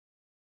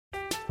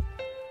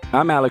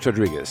I'm Alex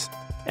Rodriguez.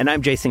 And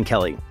I'm Jason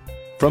Kelly.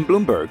 From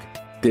Bloomberg,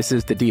 this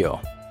is The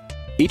Deal.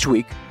 Each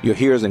week, you'll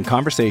hear us in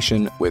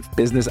conversation with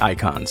business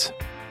icons.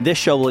 This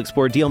show will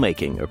explore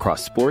deal-making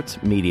across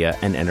sports, media,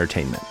 and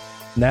entertainment.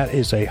 That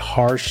is a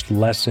harsh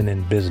lesson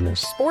in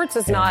business. Sports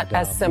is not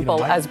as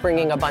simple as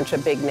bringing a bunch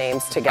of big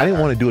names together. I didn't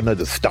want to do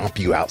another stomp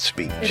you out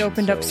speech. It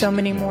opened up so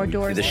many more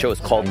doors. The show is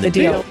called The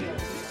Deal.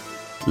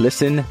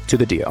 Listen to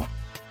The Deal.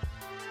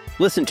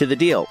 Listen to The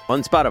Deal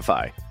on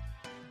Spotify.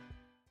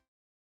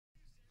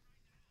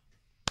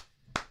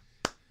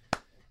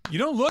 You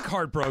don't look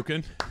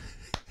heartbroken.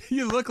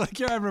 You look like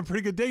you're having a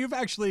pretty good day. You've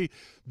actually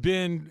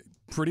been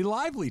pretty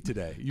lively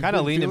today. You've kind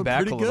of been leaning feeling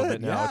back a pretty little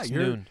good. bit now. Yeah, It's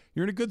you're, noon.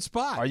 You're in a good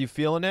spot. Are you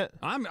feeling it?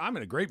 I'm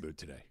in a great mood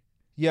today.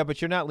 Yeah,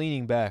 but you're not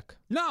leaning back.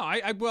 No,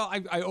 I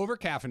over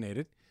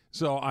caffeinated,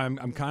 so I'm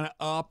kind of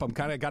up.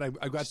 I got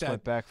Just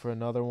went back for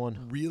another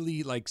one.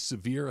 really like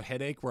severe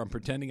headache where I'm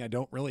pretending I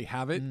don't really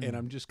have it, and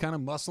I'm just kind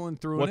of muscling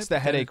through it. What's the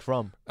headache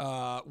from?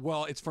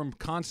 Well, it's from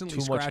constantly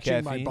Too much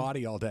scratching my caffeine?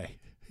 body all day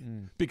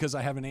because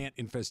I have an ant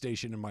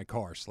infestation in my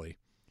car, Slee.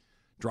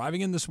 Driving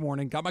in this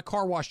morning, got my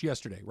car washed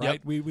yesterday,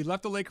 right? Yep. We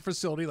left the Laker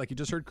facility, like you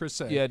just heard Chris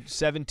say. You had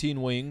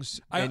 17 wings,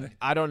 and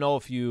I don't know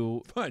if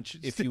you Punch.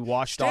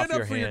 washed Stand off up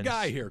your for hands. your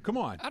guy here. Come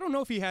on. I don't know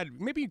if he had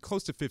maybe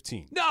close to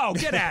 15. No,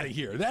 get out of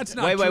here. That's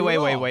not Wait, true at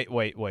all.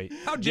 wait.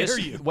 How dare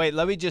Just- you? Wait,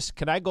 let me just.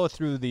 Can I go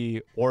through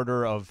the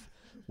order of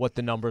what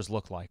the numbers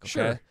look like? Okay?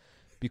 Sure.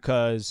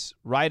 Because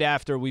right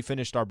after we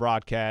finished our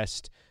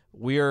broadcast,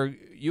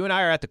 you and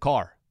I are at the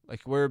car.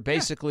 Like we're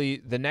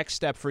basically the next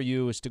step for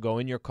you is to go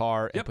in your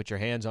car and put your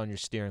hands on your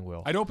steering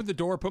wheel. I'd open the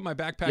door, put my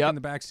backpack Yep. in the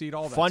back seat,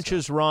 all that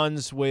Funches stuff.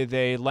 runs with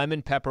a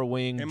lemon pepper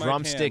wing, In my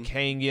drumstick can.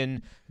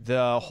 hanging.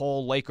 The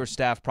whole Laker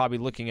staff probably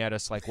looking at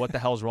us like, "What the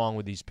hell's wrong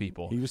with these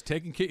people?" He was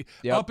taking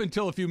Yep. up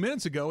until a few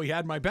minutes ago. He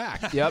had my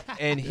back. Yep.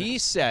 And he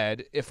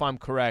said, if I'm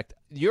correct,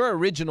 your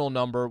original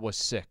number was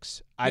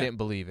 6. I didn't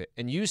believe it,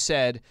 and you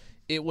said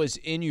it was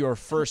in your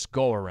first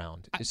go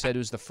around. You said it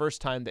was the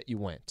first time that you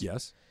went.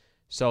 Yes.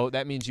 So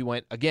that means you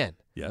went again.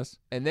 Yes.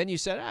 And then you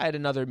said, I had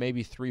another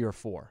maybe 3 or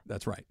 4.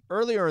 That's right.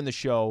 Earlier in the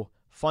show,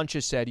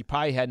 Funches said he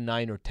probably had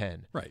 9 or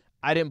 10. Right.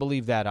 I didn't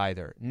believe that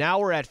either. Now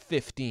we're at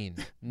 15.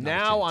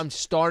 Now chance. I'm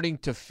starting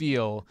to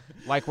feel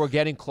like we're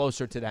getting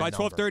closer to that By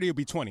number. 12:30, it'll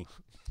be 20.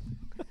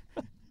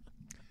 I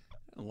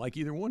don't like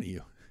either one of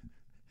you.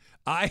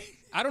 I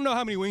I don't know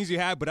how many wings you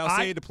had, but I'll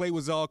say the plate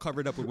was all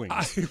covered up with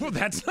wings. well,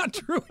 that's not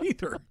true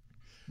either.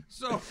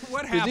 So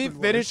what Did happened?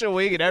 he finish a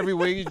wing and every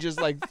wing he's just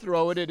like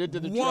throwing it into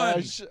the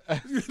trash?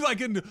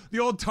 Like in the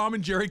old Tom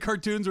and Jerry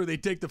cartoons where they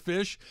take the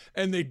fish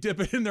and they dip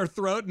it in their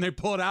throat and they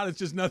pull it out. It's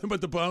just nothing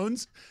but the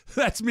bones.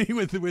 That's me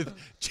with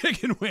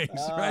chicken wings,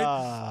 right?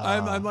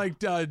 I'm like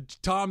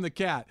Tom the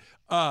cat.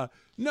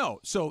 No,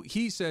 so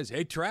he says,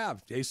 "Hey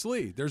Trav, hey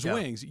Slee, there's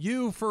wings."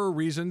 You, for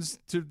reasons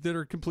that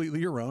are completely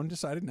your own,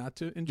 decided not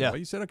to enjoy. Yeah.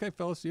 You said, "Okay,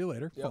 fellas, see you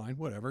later. Fine,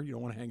 whatever. You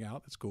don't want to hang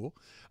out. That's cool."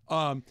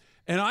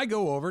 And I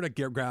go over to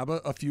grab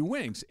a few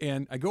wings,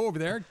 and I go over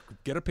there,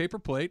 get a paper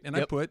plate, and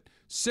I put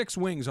 6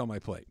 wings on my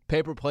plate.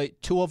 Paper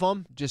plate, 2 of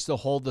them, just to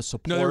hold the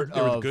support. No,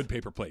 they were of the good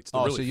paper plates. The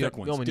Oh, really so you thick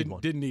ones. only need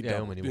one. Didn't need Yeah,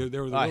 them. only need one. They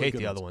were the I really hate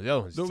good the other ones.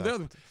 ones. The other ones The fall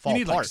other- fall you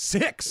need like apart.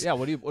 6. Yeah,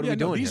 what are we no,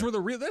 doing These here? were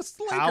the real. That's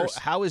the How Lakers.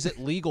 how is it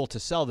legal to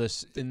sell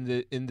this in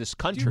this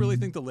country? Do you really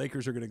think the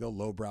Lakers are going to go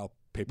lowbrow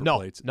paper No.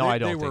 plates? No, I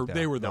don't think that.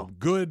 They were the No.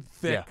 good,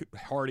 thick,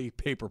 hearty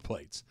paper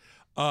plates.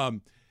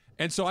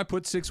 And so I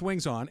put 6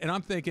 wings on, and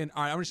I'm thinking,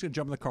 all right, I'm just going to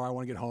jump in the car. I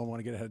want to get home. I want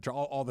to get ahead of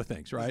all the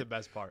things, right? This is the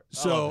best part. I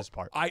So love this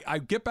part. I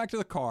get back to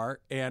the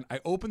car, and I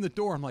open the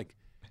door. I'm like,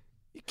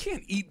 you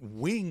can't eat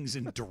wings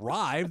and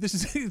drive.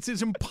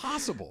 It's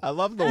impossible. I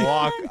love the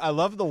walk. I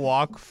love the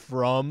walk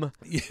from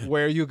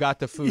where you got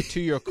the food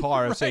to your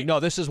car and saying, "No,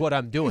 this is what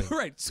I'm doing."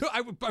 Right. So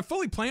I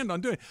fully planned on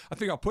doing it. I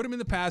think I'll put him in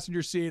the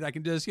passenger seat. I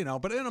can just,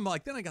 but then I'm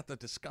like, then I got the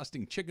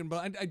disgusting chicken,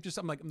 but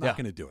I'm like, I'm not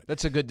going to do it.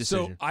 That's a good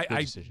decision. So Good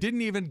I decision.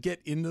 didn't even get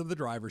into the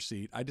driver's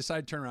seat. I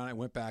decided to turn around. I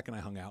went back and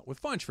I hung out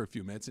with Funch for a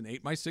few minutes and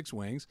ate my 6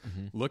 wings,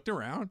 looked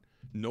around,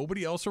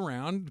 nobody else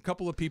around, a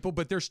couple of people,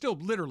 but they're still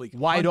literally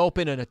Wide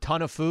open and a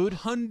ton of food.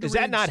 Is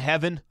that not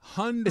heaven?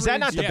 Is that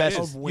not the Hundreds best?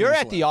 of wings You're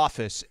at the left.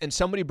 office and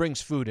somebody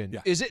brings food in.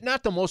 Yeah. Is it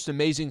not the most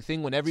amazing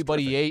thing when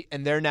everybody ate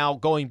and they're now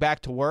going back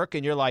to work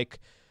and you're like,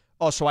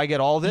 "Oh, so I get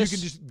all this?" You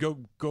can just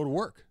go to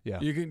work. Yeah.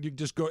 You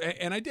just go,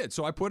 and I did.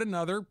 So I put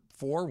another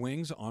 4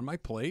 wings on my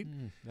plate.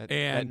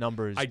 that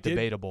number is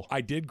debatable. I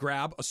did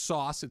grab a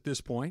sauce at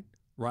this point.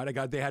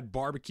 Right, they had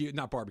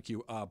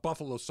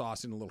buffalo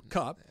sauce in a little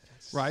cup.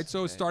 Right,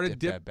 so it started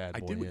dip that bad I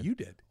boy did what in. you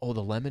did. Oh,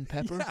 the lemon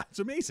pepper? Yeah, it's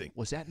amazing.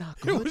 Was that not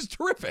good? It was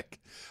terrific.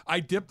 I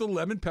dipped the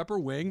lemon pepper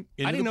wing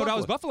into I didn't the know that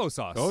was buffalo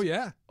sauce. Oh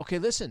yeah. Okay,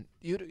 listen.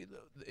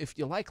 If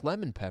you like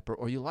lemon pepper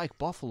or you like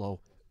buffalo,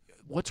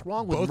 what's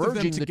wrong with Both of them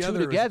merging the two is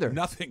together?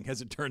 nothing,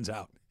 as it turns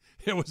out.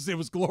 It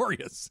was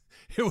glorious.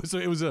 It was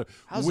a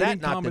How's winning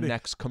that not combination. the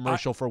next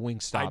commercial for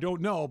Wingstop? I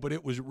don't know, but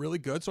it was really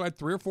good. So I had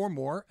 3 or 4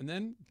 more, and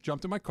then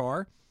jumped in my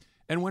car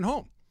and went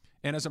home.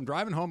 And as I'm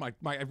driving home, I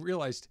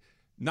realized,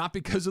 not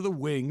because of the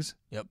wings,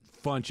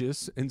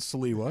 Funches and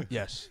Sliwa,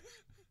 Yes.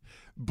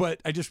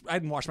 But I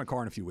hadn't washed my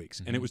car in a few weeks,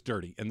 and it was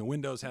dirty. And the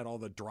windows had all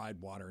the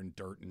dried water and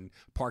dirt and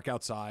park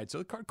outside. So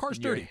the car's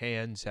dirty. Your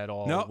hands had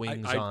all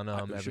wings on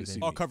them,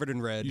 everything. All covered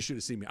in red. You should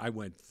have seen me. I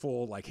went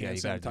full hand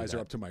sanitizer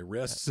up to my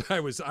wrists. I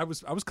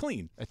was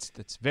clean.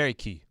 That's very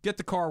key. Get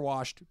the car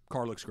washed.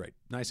 Car looks great.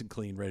 Nice and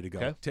clean, ready to go.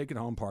 Okay. Take it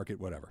home, park it,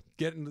 whatever.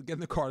 Get in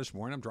the car this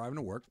morning. I'm driving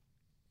to work.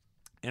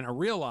 And I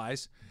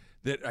realize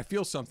that I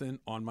feel something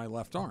on my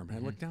left arm. And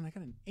I look down, I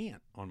got an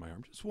ant on my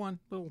arm. Just one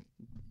little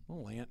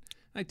ant.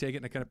 I take it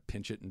and I kind of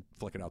pinch it and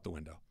flick it out the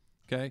window.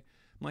 Okay?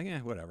 I'm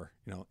like, whatever.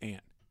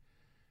 Ant.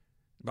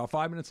 About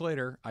 5 minutes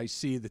later, I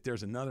see that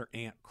there's another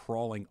ant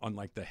crawling on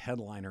like the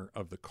headliner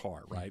of the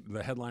car, right?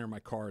 The headliner of my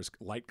car is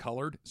light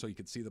colored, so you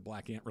can see the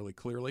black ant really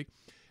clearly.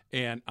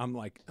 And I'm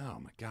like, oh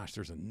my gosh,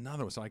 there's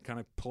another one. So I kind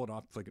of pull it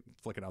off,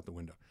 flick it out the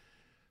window.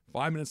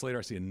 5 minutes later,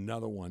 I see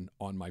another one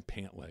on my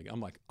pant leg. I'm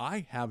like,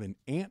 I have an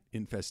ant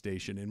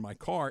infestation in my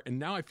car, and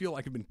now I feel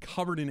like I've been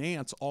covered in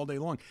ants all day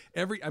long.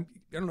 I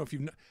don't know if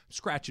I'm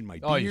scratching my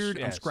beard.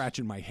 Yes. I'm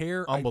scratching my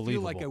hair.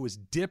 Unbelievable. I feel like I was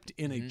dipped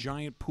in a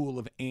giant pool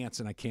of ants,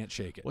 and I can't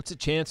shake it. What's the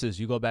chances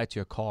you go back to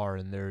your car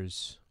and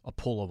there's a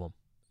pool of them?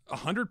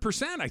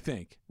 100%, I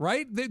think,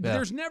 right?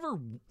 There's never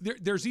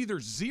there's either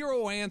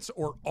zero ants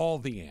or all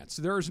the ants.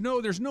 There's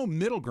no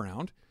middle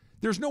ground.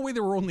 There's no way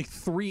there were only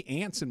 3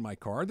 ants in my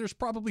car. There's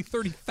probably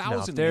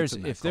 30,000 ants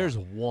in that car. If there's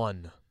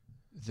one,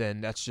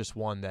 then that's just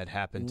one that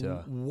happened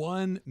to.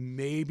 One,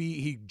 maybe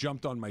he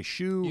jumped on my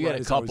shoe You got a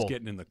as couple. I was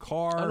getting in the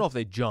car. I don't know if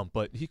they jump,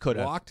 but he could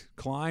have. Walked,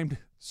 climbed,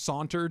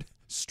 sauntered,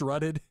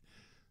 strutted.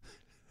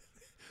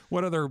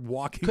 What other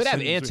walking? Could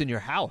have ants in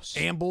your house.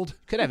 Ambled.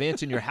 Could have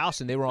ants in your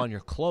house, and they were on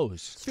your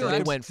clothes. So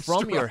they went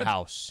from your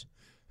house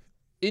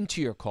into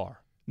your car.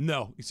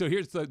 No. So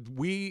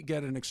we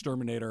get an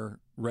exterminator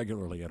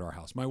regularly at our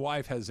house. My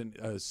wife has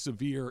a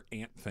severe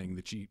ant thing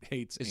that she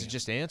hates. Is it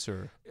just ants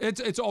or?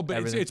 It's all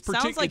bad. It's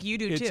sounds like you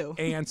do too.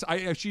 Ants.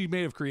 She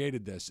may have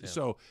created this. Yeah.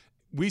 So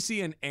we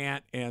see an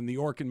ant, and the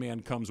Orkin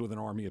man comes with an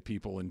army of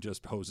people and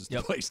just hoses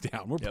the place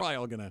down. We're probably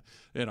all gonna,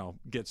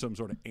 get some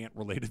sort of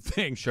ant-related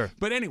thing. Sure.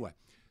 But anyway.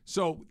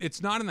 So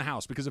it's not in the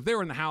house, because if they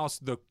were in the house,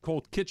 the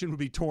whole kitchen would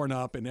be torn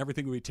up and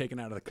everything would be taken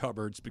out of the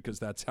cupboards, because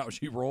that's how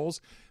she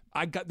rolls.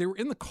 They were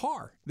in the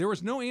car. There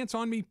was no ants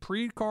on me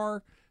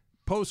pre-car,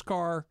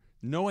 post-car,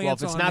 no ants on me. Well,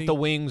 if it's not the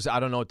wings, I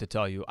don't know what to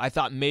tell you. I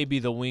thought maybe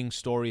the wing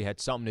story had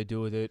something to do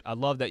with it. I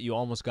love that you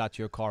almost got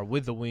to your car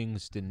with the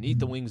wings, didn't eat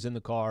the wings in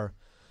the car.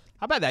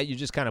 How about that? You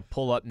just kind of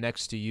pull up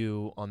next to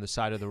you on the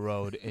side of the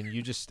road, and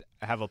you just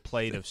have a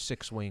plate of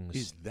 6 wings.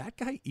 Is that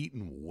guy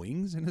eating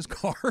wings in his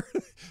car?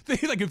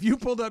 Like, if you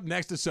pulled up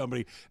next to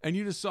somebody and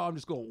you just saw him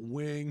just go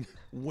wing,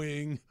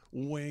 wing,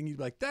 wing, you'd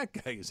be like, that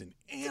guy is an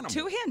animal. It's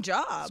a 2-hand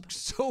job. It's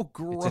so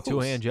gross. It's a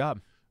 2-hand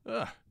job.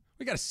 Ugh.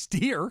 We got to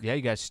steer. Yeah,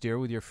 you got to steer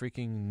with your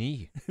freaking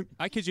knee.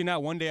 I kid you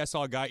not, one day I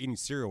saw a guy eating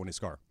cereal in his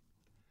car.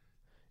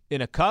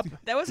 In a cup?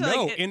 That was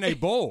in a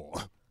bowl.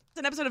 It's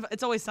an episode of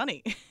It's Always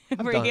Sunny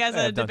where he has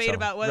a debate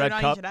about whether or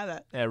not you should have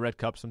that. Yeah, red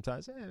cup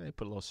sometimes. They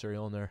put a little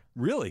cereal in there.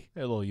 Really?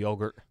 A little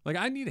yogurt. Like,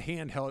 I need a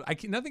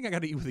handheld. Nothing I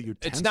got to eat with a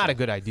utensil. It's not a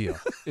good idea.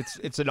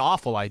 It's an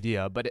awful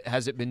idea, but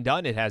has it been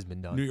done? It has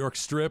been done. New York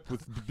strip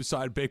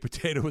beside baked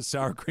potato with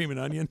sour cream and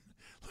onion.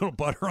 A little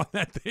butter on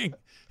that thing.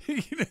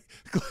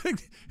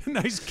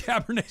 Nice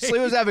Cabernet. Slee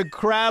was having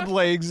crab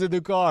legs in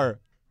the car.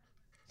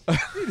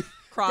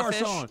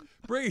 Crawfish.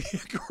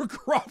 Garcon,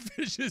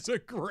 crawfish is a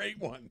great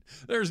one.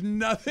 There's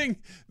nothing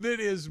that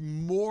is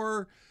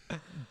more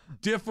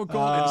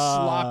difficult and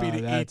sloppy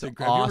to eat than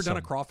crab. Have you ever done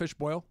a crawfish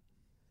boil?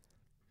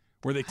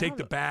 Where they take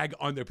the bag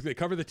they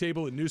cover the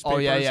table in newspapers. Oh,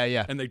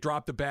 yeah. And they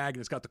drop the bag,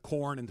 and it's got the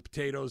corn and the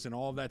potatoes and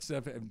all of that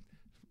stuff.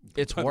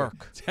 It's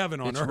work. It's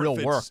heaven on it's earth. Real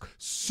work.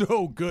 It's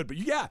so good. But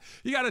you got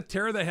to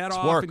tear the head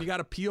off, work. and you got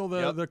to peel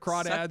the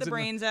crawdads. Suck the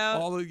brains out.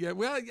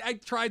 Well, I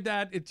tried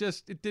that.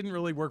 It didn't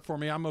really work for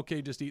me. I'm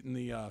okay just eating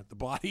the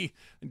body.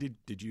 And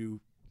did you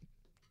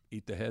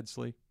eat the head,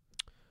 Slee?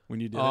 When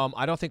you did it?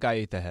 I don't think I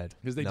ate the head.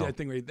 Because they did a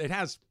thing where it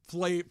has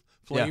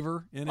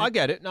flavor in it. I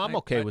get it. No, I'm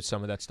okay with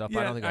some of that stuff. Yeah,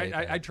 I don't think I ate the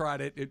head. I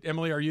tried it.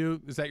 Emily,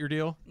 is that your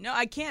deal? No,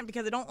 I can't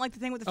because I don't like the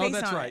thing with the face on it.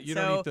 Oh, that's right. You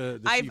don't eat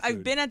the I've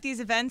seafood. been at these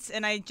events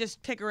and I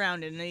just pick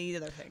around and I eat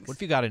other things. What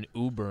if you got an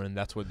Uber and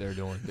that's what they're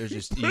doing? They're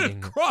just Put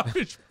eating. a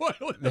crawfish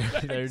boil in the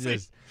bag. They're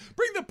just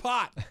bring the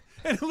pot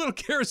and a little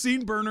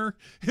kerosene burner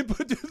and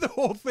put the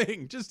whole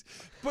thing. Just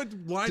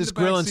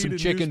grilling some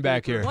chicken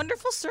back here.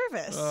 Wonderful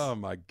service. Oh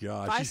my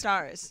gosh! 5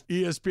 stars.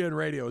 ESPN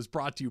Radio is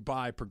brought to you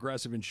by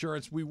Progressive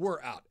Insurance. We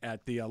were out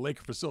at the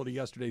Laker facility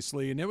yesterday,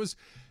 Slee, and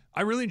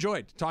I really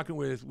enjoyed talking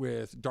with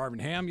Darvin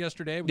Ham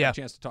yesterday. We got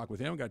a chance to talk with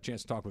him. Got a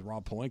chance to talk with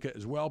Rob Pelinka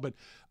as well. But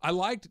I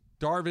liked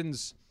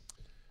Darvin's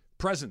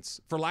presence.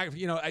 For lack of,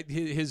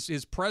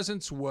 his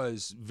presence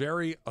was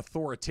very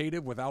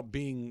authoritative without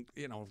being,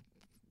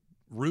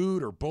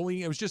 rude or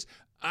bullying. It was just,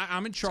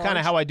 I'm in charge. It's kind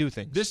of how I do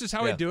things. This is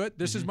how I do it.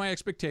 This is my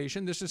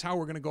expectation. This is how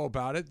we're going to go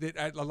about it.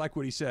 I like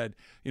what he said.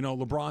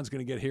 LeBron's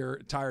going to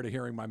get tired of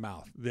hearing my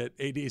mouth. That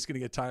AD is going to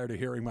get tired of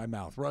hearing my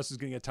mouth. Russ is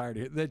going to get tired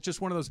of it. That's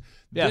just one of those.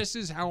 Yeah. This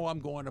is how I'm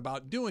going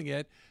about doing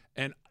it.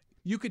 And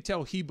you could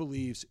tell he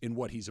believes in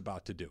what he's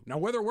about to do. Now,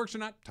 whether it works or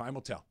not, time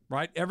will tell,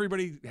 right?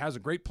 Everybody has a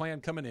great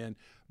plan coming in,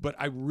 but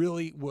I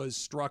really was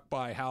struck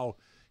by how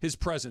his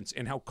presence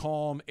and how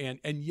calm, and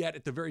yet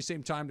at the very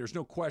same time, there's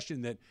no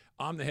question that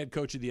I'm the head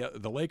coach of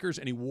the Lakers,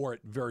 and he wore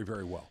it very,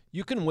 very well.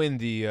 You can win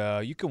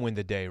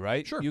the day,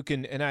 right? Sure. You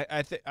can, and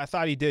I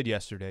thought he did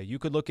yesterday. You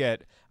could look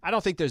at. I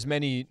don't think there's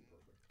many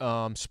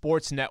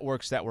sports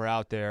networks that were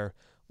out there.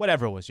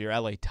 Whatever it was, your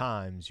LA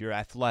Times, your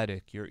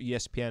Athletic, your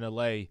ESPN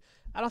LA.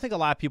 I don't think a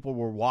lot of people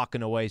were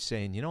walking away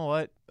saying, you know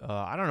what,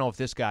 I don't know if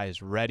this guy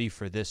is ready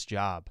for this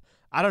job.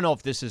 I don't know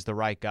if this is the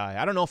right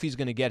guy. I don't know if he's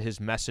going to get his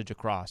message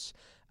across.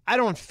 I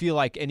don't feel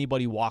like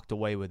anybody walked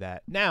away with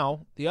that.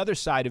 Now, the other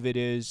side of it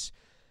is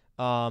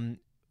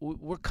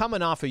we're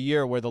coming off a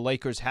year where the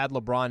Lakers had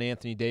LeBron,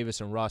 Anthony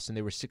Davis, and Russ, and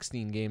they were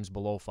 16 games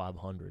below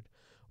 500.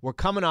 We're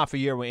coming off a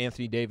year where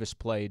Anthony Davis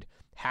played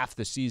half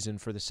the season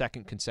for the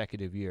second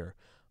consecutive year.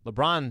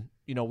 LeBron,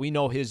 we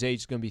know his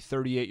age is going to be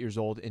 38 years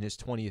old in his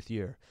 20th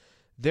year.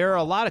 There are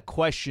a lot of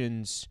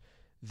questions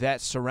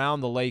that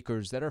surround the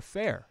Lakers that are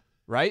fair,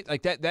 right?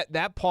 Like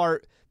that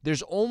part,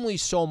 there's only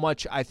so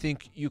much I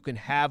think you can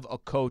have a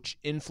coach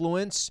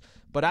influence,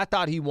 but I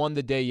thought he won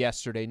the day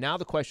yesterday. Now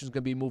the question is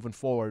going to be moving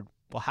forward,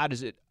 well, how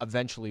does it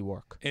eventually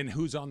work? And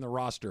who's on the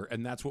roster?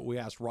 And that's what we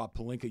asked Rob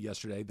Pelinka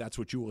yesterday. That's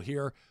what you will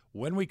hear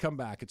when we come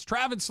back. It's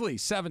Travis Lee,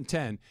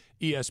 710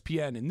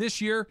 ESPN. And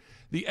this year,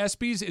 the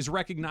ESPYs is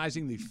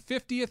recognizing the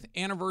 50th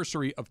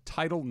anniversary of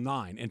Title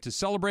IX. And to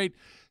celebrate,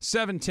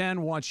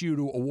 710 wants you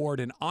to award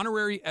an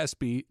honorary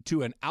ESPY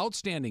to an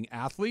outstanding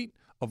athlete,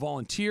 a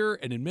volunteer,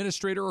 an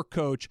administrator, or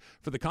coach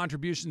for the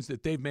contributions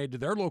that they've made to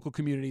their local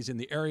communities in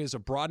the areas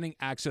of broadening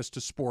access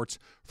to sports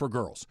for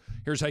girls.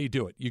 Here's how you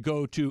do it. You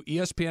go to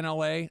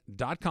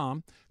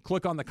ESPNLA.com,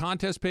 click on the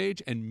contest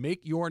page, and make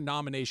your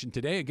nomination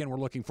today. Again, we're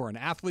looking for an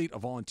athlete, a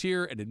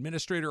volunteer, an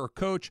administrator, or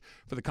coach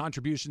for the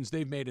contributions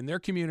they've made in their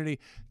community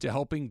to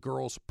helping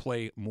girls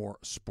play more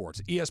sports.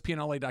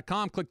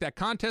 ESPNLA.com, click that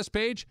contest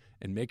page,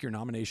 and make your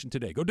nomination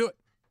today. Go do it.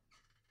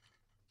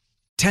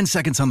 10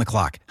 seconds on the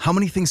clock. How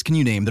many things can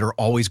you name that are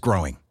always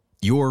growing?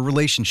 Your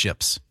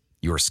relationships,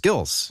 your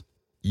skills,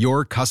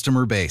 your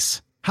customer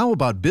base. How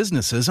about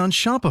businesses on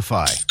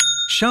Shopify?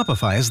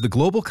 Shopify is the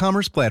global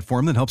commerce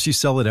platform that helps you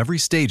sell at every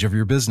stage of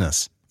your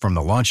business. From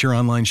the launch your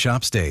online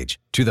shop stage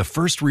to the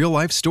first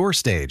real-life store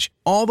stage,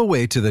 all the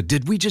way to the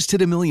did we just hit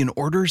 1 million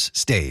orders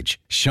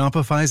stage.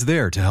 Shopify's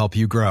there to help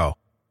you grow.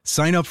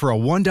 Sign up for a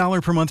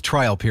 $1 per month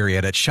trial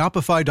period at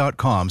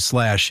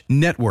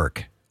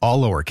shopify.com/network,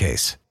 all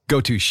lowercase. Go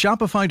to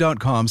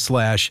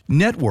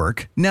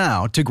shopify.com/network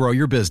now to grow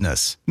your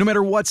business, no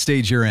matter what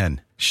stage you're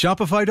in.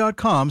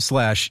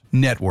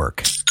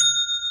 Shopify.com/network.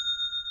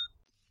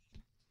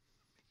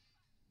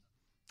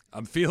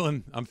 I'm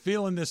feeling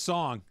this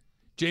song.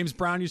 James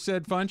Brown, you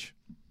said, Funch?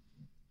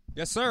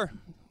 Yes, sir.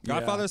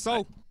 Godfather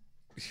Soul.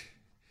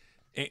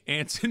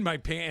 Ants in my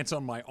pants,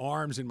 on my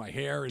arms, in my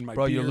hair, in my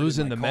Bro, beard, you're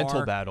losing in my the car.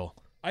 mental battle.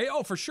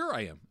 For sure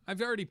I am.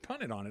 I've already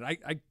punted on it.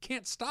 I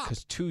can't stop.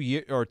 Because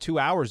 2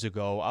 hours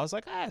ago, I was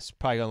like, it's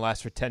probably going to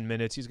last for 10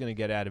 minutes. He's going to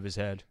get out of his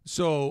head.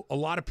 So a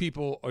lot of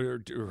people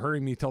are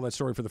hearing me tell that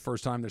story for the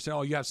first time. They're saying,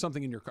 oh, you have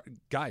something in your car.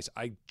 Guys,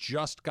 I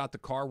just got the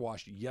car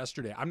washed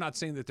yesterday. I'm not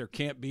saying that there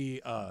can't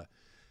be a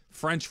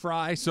French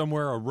fry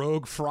somewhere, a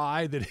rogue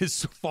fry that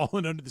has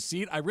fallen under the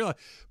seat. I realize,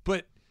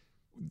 but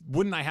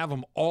wouldn't I have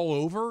them all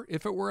over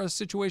if it were a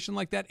situation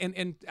like that?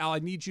 And Al, I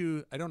need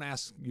you. I don't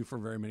ask you for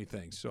very many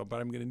things,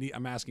 but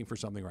I'm asking for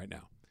something right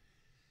now.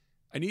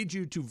 I need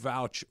you to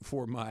vouch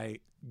for my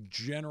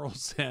general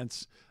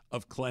sense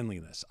of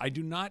cleanliness. I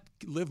do not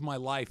live my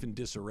life in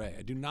disarray.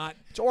 I do not.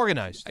 It's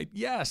organized.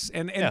 Yes,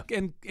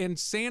 and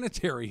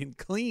sanitary and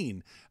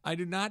clean. I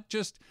do not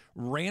just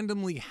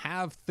randomly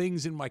have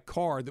things in my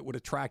car that would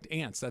attract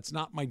ants. That's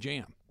not my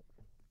jam.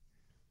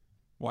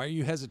 Why are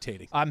you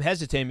hesitating? I'm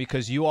hesitating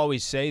because you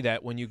always say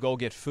that when you go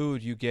get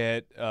food, you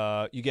get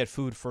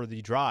food for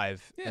the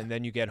drive, and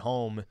then you get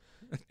home,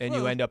 and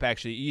you end up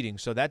actually eating.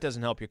 So that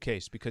doesn't help your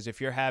case because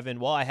if you're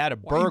having, I had a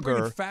burger. Why are you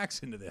bringing facts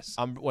into this?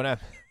 When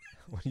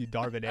you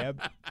Darvin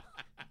Ab.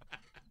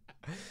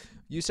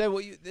 You say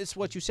this is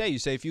what you say. You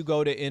say if you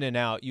go to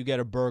In-N-Out, you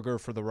get a burger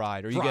for the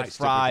ride, or you get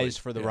fries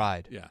for the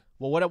ride. Yeah.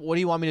 Well, what do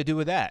you want me to do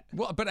with that?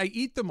 Well, but I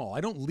eat them all.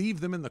 I don't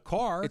leave them in the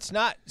car. It's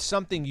not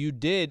something you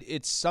did.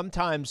 It's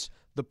sometimes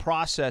the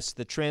process,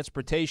 the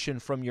transportation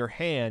from your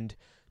hand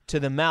to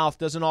the mouth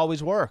doesn't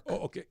always work.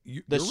 Oh, okay.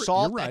 The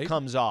salt that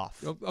comes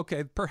off.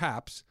 Okay,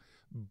 perhaps.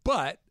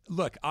 But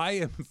look, I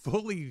am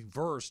fully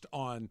versed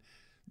on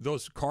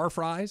those car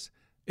fries.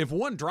 If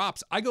one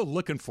drops, I go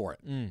looking for it.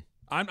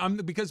 I'm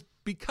because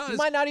you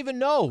might not even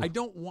know. I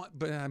don't want,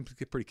 but I'm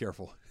pretty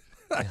careful.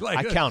 I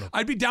count them.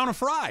 I'd be down a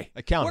fry.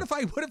 I count.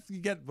 What if you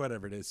get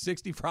whatever it is,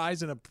 60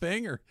 fries in a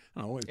thing, or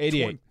I don't know,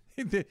 88.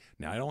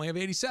 Now I only have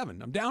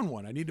 87. I'm down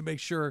one. I need to make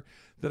sure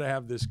that I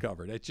have this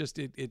covered.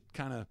 It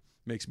kind of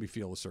makes me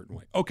feel a certain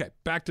way. Okay,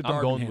 back to Darvin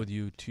I'm going Ham. with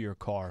you to your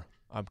car.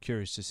 I'm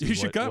curious to see you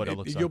should come. What it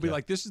looks like. You'll be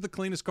like, this is the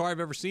cleanest car I've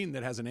ever seen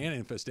that has an ant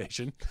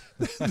infestation.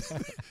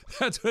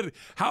 That's what.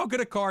 How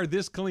could a car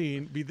this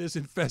clean be this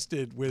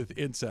infested with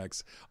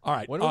insects? All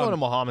right. When are we going to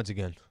Mohammed's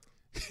again?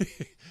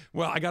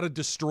 Well, I got to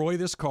destroy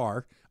this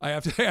car. I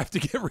have to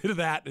get rid of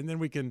that, and then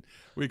we can.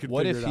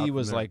 What if he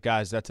was like,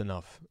 guys, that's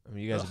enough? I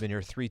mean, you guys have been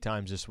here 3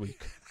 times this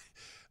week.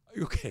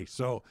 Okay,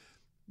 so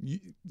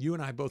you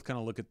and I both kind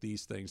of look at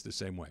these things the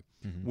same way.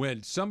 Mm-hmm.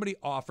 When somebody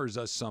offers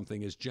us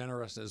something as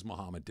generous as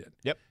Mohammed did,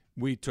 yep,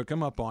 we took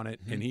him up on it,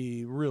 and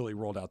he really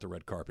rolled out the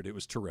red carpet. It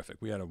was terrific.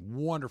 We had a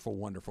wonderful,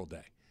 wonderful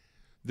day.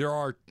 There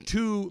are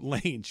 2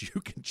 lanes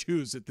you can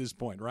choose at this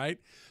point, right?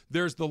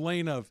 There's the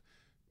lane of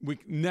we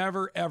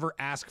never, ever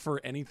ask for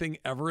anything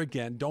ever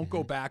again. Don't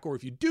go back. Or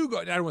if you do go,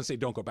 I don't want to say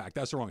don't go back.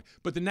 That's wrong.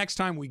 But the next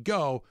time we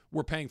go,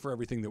 we're paying for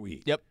everything that we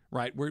eat. Yep.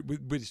 Right?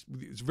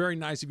 It's very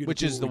nice of you to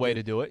Which is the way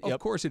to do it. Of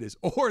course it is.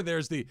 Or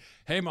there's the,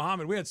 hey,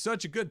 Mohammed, we had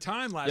such a good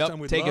time last time.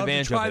 We'd Take love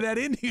advantage to try of it. that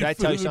Indian Can I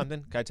food. tell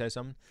you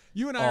something?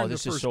 You and I are in the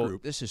first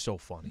group. This is so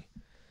funny.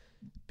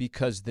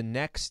 Because the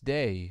next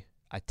day,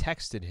 I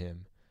texted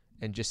him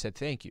and just said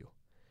thank you.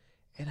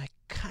 And I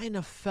kind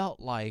of felt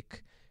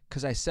like,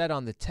 because I said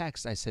on the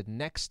text, I said,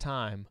 next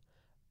time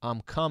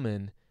I'm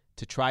coming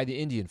to try the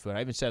Indian food.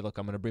 I even said, look,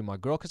 I'm going to bring my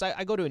girl, because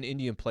I go to an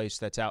Indian place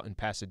that's out in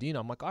Pasadena.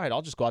 I'm like, all right,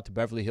 I'll just go out to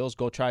Beverly Hills,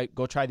 go try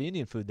the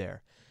Indian food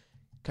there.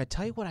 Can I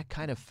tell you what I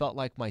kind of felt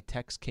like my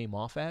text came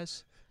off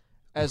as?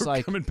 As We're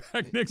like, coming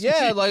back next week.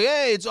 yeah, like,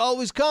 hey, it's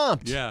always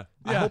comped. Yeah.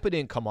 I hope it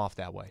didn't come off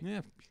that way.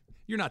 Yeah,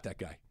 you're not that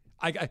guy.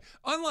 I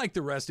unlike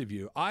the rest of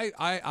you,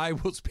 I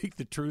will speak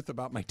the truth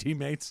about my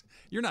teammates.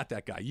 You're not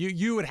that guy.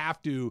 You would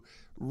have to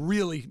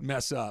really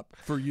mess up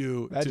for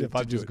you. Imagine if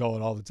I'm just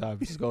going all the time,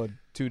 just going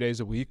 2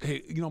 days a week.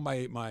 Hey, you know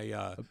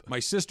my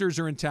sisters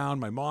are in town.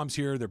 My mom's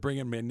here. They're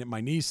bringing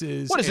my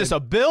nieces. What is this, a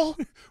bill?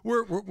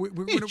 We're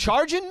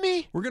charging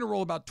me? We're gonna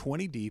roll about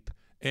 20 deep.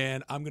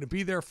 And I'm going to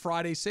be there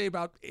Friday, say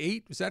about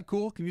 8. Is that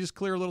cool? Can you just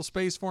clear a little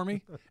space for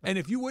me? And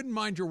if you wouldn't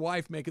mind your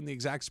wife making the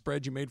exact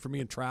spread you made for me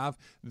and Trav,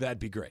 that'd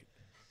be great.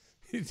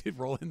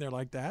 Roll in there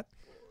like that.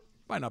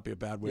 Might not be a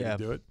bad way to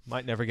do it.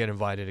 Might never get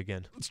invited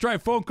again. Let's try a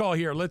phone call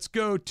here. Let's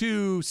go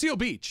to Seal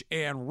Beach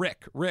and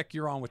Rick. Rick,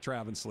 you're on with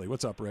Trav and Slee.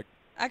 What's up, Rick?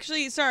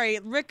 Actually, sorry,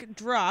 Rick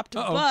dropped,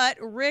 but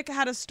Rick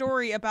had a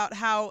story about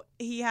how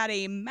he had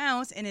a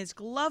mouse in his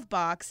glove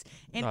box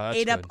and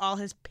ate up all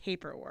his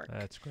paperwork.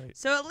 That's great.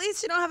 So at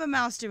least you don't have a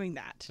mouse doing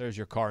that. There's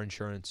your car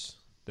insurance.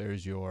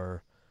 There's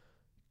your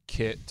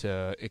kit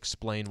to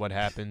explain what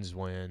happens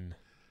when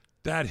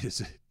that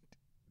is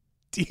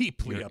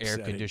deeply your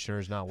upsetting. Air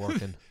conditioner's not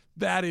working.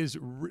 That is.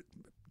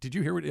 Did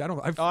you hear what?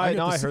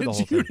 I heard the whole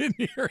thing.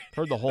 Didn't hear it.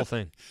 Heard the whole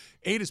thing.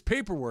 Ate his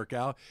paperwork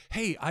out.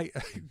 Hey, I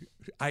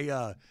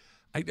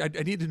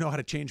need to know how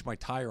to change my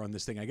tire on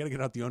this thing. I got to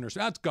get out the owner. So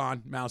that's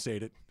gone. Mouse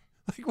ate it.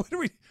 Like, what do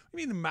you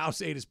mean the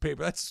mouse ate his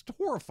paper? That's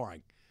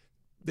horrifying.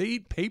 They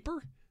eat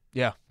paper?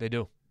 Yeah, they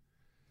do.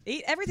 They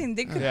eat everything.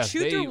 They could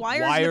shoot through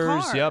wires in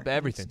the car. Yep,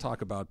 everything. Let's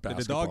talk about basketball.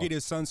 Did the dog eat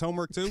his son's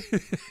homework too?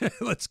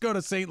 Let's go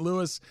to St.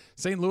 Louis.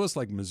 St. Louis,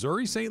 like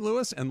Missouri, St.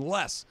 Louis, and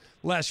Les.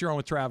 Les, you're on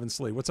with Trav and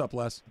Slee. What's up,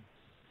 Les?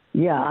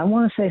 Yeah, I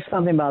want to say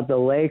something about the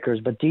Lakers,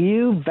 but do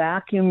you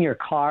vacuum your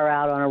car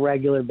out on a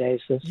regular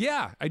basis?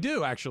 Yeah, I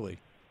do, actually.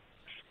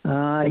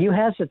 You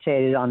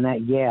hesitated on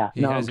that, yeah.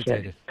 He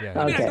hesitated.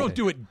 Yeah, I mean, I don't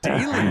do it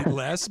daily,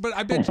 Les, but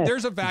I bet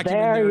there's a vacuum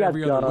in there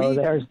every other week.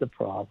 There's the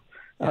problem.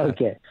 Yeah.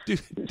 Okay.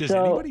 Does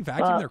anybody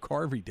vacuum their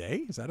car every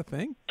day? Is that a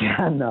thing?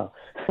 No.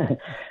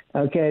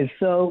 Okay,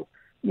 so,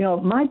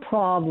 my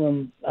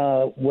problem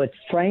with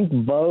Frank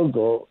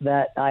Vogel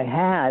that I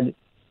had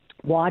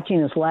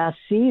watching this last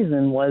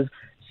season was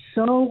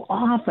so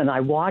often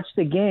I watched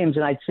the games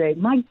and I'd say,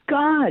 my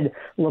God,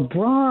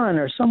 LeBron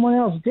or someone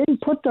else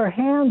didn't put their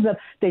hands up.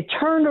 They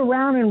turned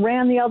around and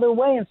ran the other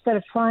way instead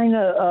of trying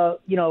to,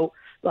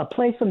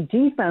 play some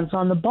defense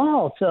on the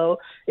ball. So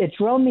it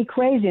drove me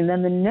crazy. And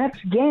then the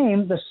next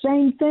game, the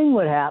same thing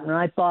would happen. And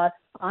I thought,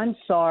 I'm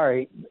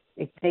sorry.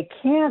 They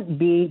can't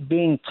be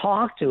being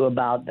talked to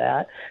about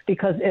that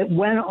because it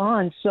went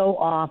on so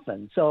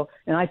often. So,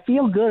 and I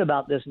feel good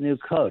about this new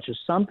coach. There's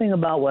something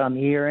about what I'm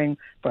hearing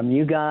from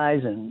you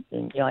guys, and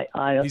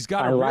he's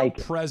got a real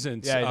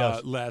presence,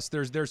 yeah, Les.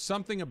 There's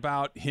something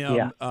about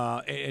him,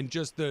 and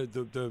just the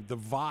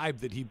vibe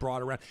that he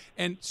brought around.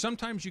 And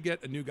sometimes you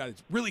get a new guy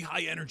that's really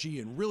high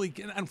energy and really,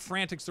 and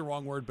frantic's the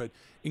wrong word, but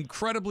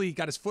incredibly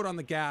got his foot on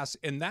the gas.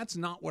 And that's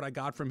not what I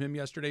got from him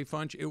yesterday,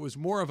 Funch. It was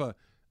more of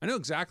I know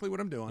exactly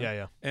what I'm doing.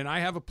 Yeah. And I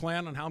have a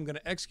plan on how I'm going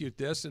to execute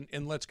this,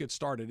 and let's get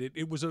started.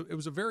 It was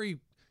a very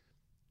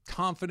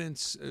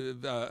confidence,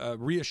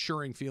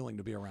 reassuring feeling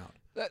to be around.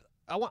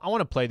 I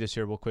want to play this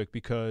here real quick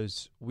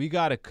because we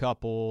got a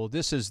couple.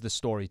 This is the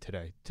story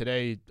today.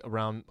 Today,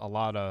 around a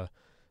lot of,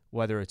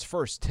 whether it's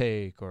First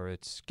Take or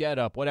it's Get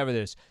Up, whatever it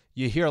is,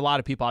 you hear a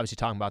lot of people obviously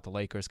talking about the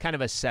Lakers, kind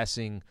of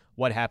assessing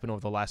what happened over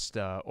the last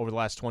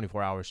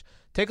 24 hours.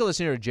 Take a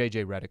listen here to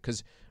JJ Redick,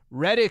 because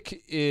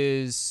Redick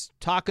is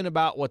talking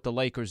about what the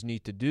Lakers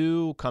need to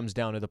do, comes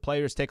down to the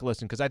players. Take a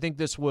listen, because I think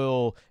this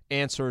will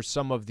answer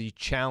some of the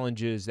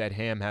challenges that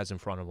Ham has in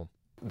front of him.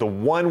 the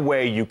one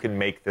way you can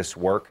make this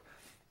work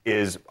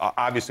is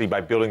obviously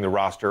by building the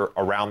roster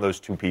around those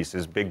two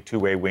pieces, big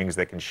two-way wings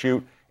that can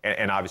shoot,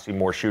 and obviously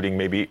more shooting,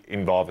 maybe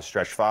involve a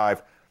stretch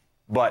five.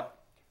 But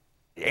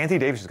Anthony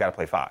Davis has got to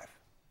play five.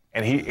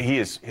 And he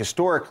is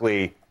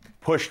historically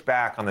pushed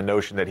back on the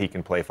notion that he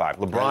can play five.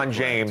 LeBron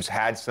James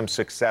had some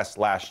success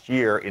last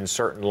year in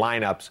certain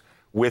lineups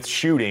with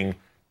shooting,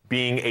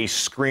 being a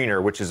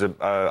screener, which is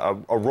a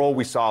role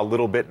we saw a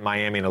little bit in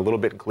Miami and a little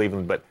bit in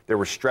Cleveland, but there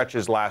were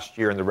stretches last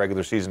year in the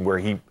regular season where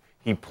he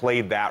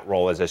played that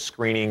role as a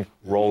screening,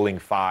 rolling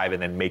five,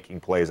 and then making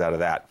plays out of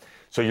that.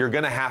 So you're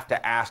going to have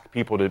to ask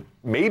people to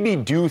maybe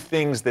do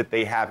things that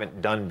they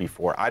haven't done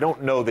before. I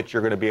don't know that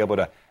you're going to be able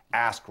to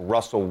ask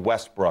Russell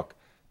Westbrook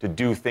to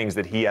do things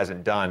that he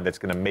hasn't done that's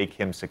going to make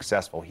him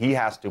successful. He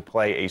has to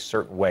play a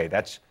certain way.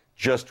 That's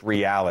just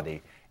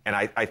reality. And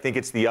I think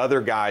it's the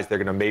other guys that are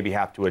going to maybe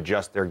have to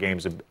adjust their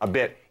games a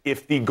bit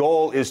if the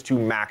goal is to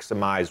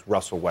maximize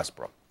Russell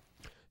Westbrook.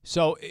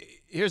 So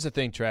here's the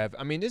thing, Trev.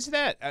 I mean, isn't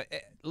that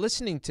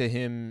listening to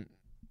him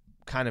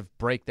kind of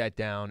break that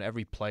down,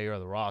 every player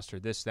of the roster,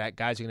 this, that,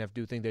 guys are going to have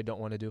to do things they don't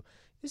want to do.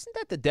 Isn't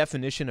that the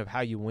definition of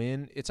how you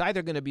win? It's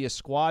either going to be a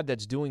squad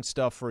that's doing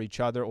stuff for each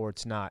other or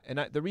it's not.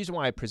 And the reason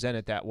why I present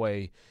it that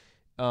way,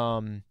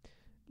 let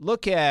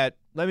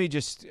me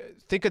just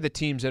think of the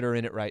teams that are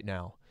in it right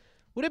now.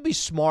 Would it be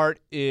smart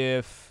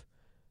if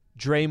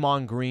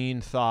Draymond Green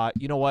thought,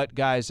 you know what,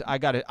 guys,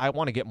 I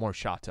want to get more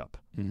shots up?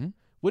 Mm-hmm.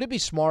 Would it be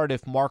smart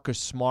if Marcus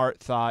Smart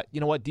thought, you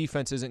know what,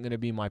 defense isn't going to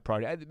be my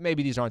priority?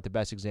 Maybe these aren't the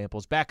best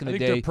examples. Back in the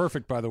day, I think they're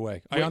perfect, by the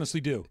way. I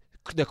honestly do.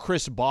 The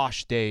Chris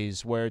Bosh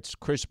days where it's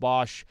Chris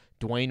Bosh,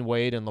 Dwayne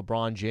Wade, and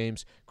LeBron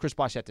James. Chris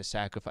Bosh had to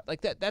sacrifice.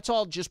 Like that's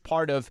all just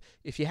part of,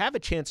 if you have a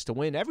chance to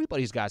win,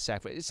 everybody's got to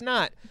sacrifice. It's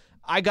not,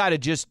 I got to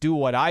just do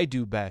what I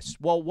do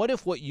best. Well, what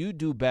if what you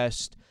do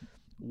best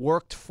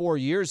worked 4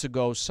 years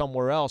ago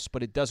somewhere else,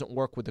 but it doesn't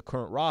work with the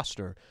current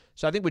roster?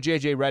 So I think what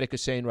J.J. Redick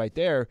is saying right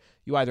there,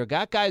 you either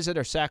got guys that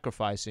are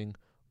sacrificing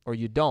or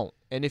you don't.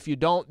 And if you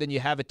don't, then you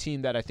have a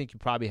team that I think you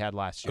probably had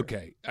last year.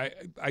 Okay.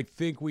 I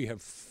think we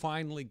have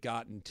finally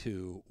gotten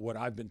to what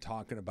I've been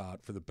talking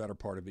about for the better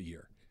part of a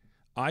year.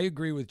 I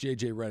agree with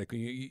J.J. Redick.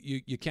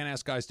 You can't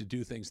ask guys to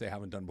do things they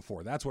haven't done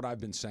before. That's what I've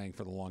been saying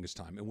for the longest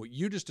time. And what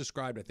you just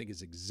described, I think,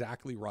 is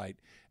exactly right.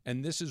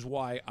 And this is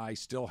why I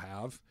still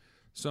have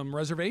some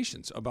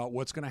reservations about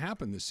what's going to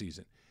happen this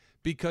season.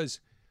 Because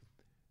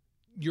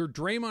your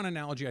Draymond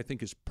analogy, I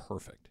think, is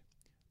perfect.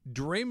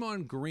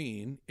 Draymond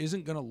Green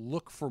isn't going to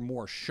look for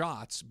more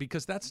shots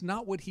because that's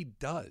not what he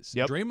does.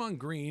 Yep. Draymond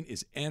Green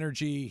is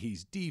energy,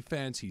 he's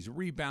defense, he's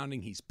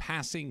rebounding, he's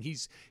passing,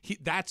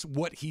 that's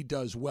what he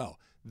does well.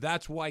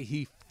 That's why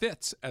he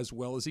fits as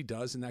well as he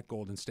does in that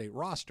Golden State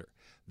roster.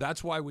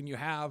 That's why when you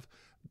have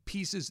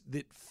pieces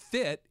that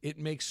fit, it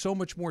makes so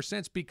much more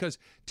sense, because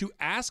to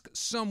ask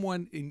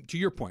someone, to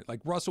your point,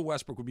 like Russell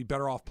Westbrook would be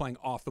better off playing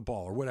off the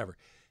ball or whatever.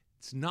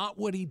 It's not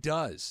what he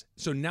does.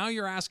 So now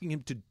you're asking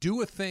him to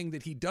do a thing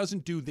that he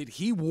doesn't do, that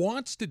he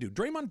wants to do.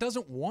 Draymond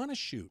doesn't want to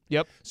shoot.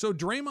 Yep. So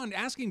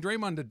asking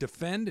Draymond to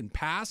defend and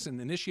pass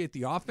and initiate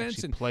the offense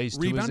actually and plays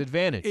rebound, to his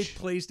advantage. It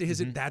plays to his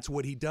advantage. That's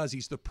what he does.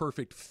 He's the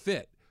perfect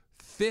fit.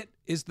 Fit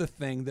is the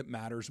thing that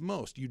matters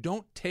most. You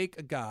don't take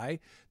a guy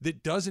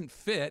that doesn't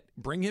fit,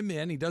 bring him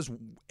in, he does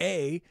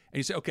A, and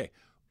you say, okay,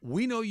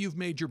 we know you've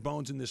made your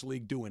bones in this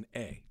league doing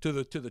A to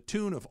the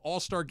tune of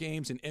all-star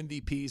games and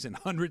MVPs and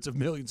hundreds of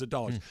millions of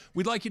dollars.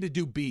 We'd like you to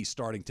do B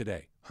starting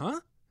today.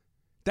 Huh?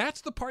 That's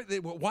the part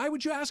that, why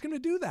would you ask him to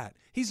do that?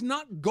 He's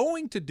not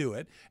going to do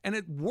it, and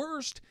at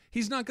worst,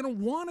 he's not going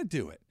to want to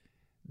do it.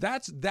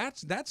 That's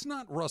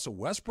not Russell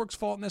Westbrook's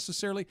fault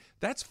necessarily.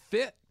 That's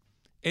fit.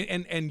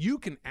 And you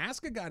can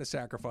ask a guy to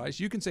sacrifice.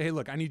 You can say, hey,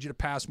 look, I need you to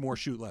pass more,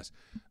 shoot less.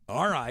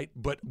 All right,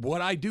 but what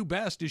I do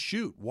best is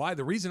shoot. Why?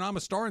 The reason I'm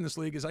a star in this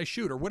league is I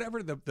shoot, or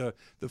whatever the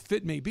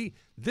fit may be.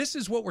 This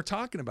is what we're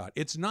talking about.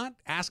 It's not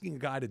asking a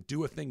guy to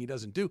do a thing he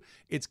doesn't do.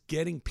 It's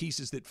getting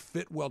pieces that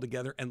fit well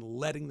together and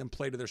letting them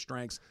play to their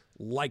strengths,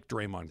 like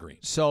Draymond Green.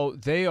 So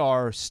they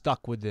are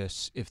stuck with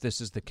this if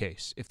this is the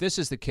case. If this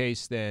is the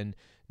case, then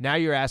now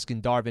you're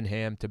asking Darvin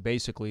Ham to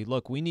basically,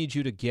 look, we need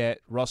you to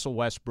get Russell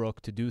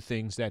Westbrook to do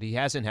things that he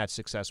hasn't had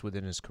success with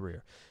in his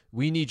career.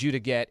 We need you to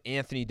get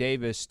Anthony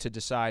Davis to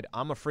decide,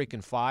 I'm a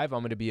freaking five,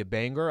 I'm going to be a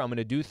banger, I'm going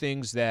to do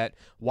things that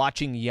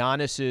watching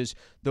Giannis's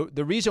 –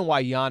 the reason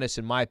why Giannis,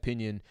 in my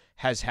opinion,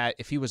 has had –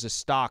 if he was a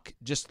stock,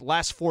 just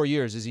last 4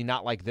 years, is he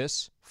not like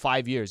this?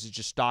 5 years, it's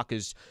just stock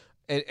is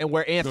 – and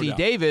where Anthony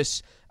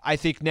Davis – I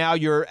think now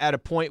you're at a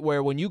point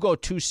where when you go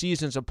 2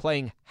 seasons of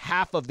playing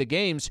half of the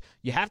games,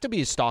 you have to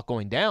be a stock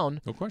going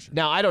down. No question.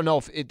 Now, I don't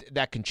know if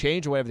that can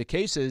change or whatever the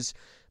case is,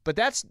 but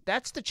that's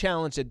the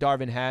challenge that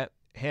Darvin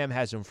Ham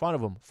has in front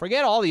of him.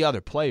 Forget all the other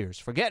players.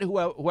 Forget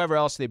whoever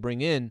else they bring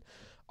in.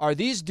 Are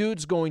these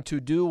dudes going to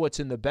do what's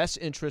in the best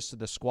interest of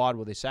the squad?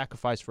 Will they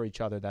sacrifice for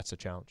each other? That's a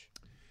challenge.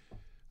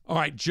 All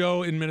right,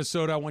 Joe in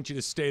Minnesota, I want you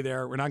to stay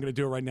there. We're not going to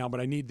do it right now,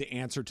 but I need the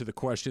answer to the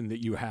question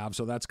that you have,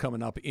 so that's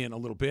coming up in a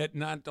little bit.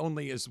 Not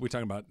only is we're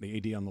talking about the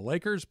AD on the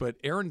Lakers, but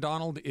Aaron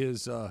Donald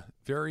is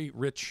very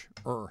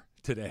rich-er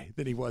today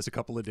than he was a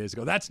couple of days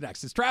ago. That's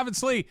next. It's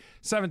Travis Lee,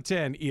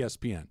 710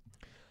 ESPN.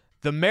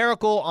 The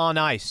miracle on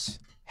ice.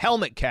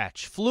 Helmet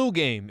catch, flu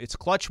game. It's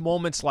clutch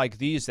moments like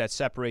these that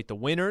separate the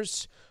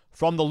winners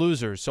from the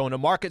losers. So in a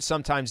market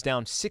sometimes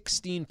down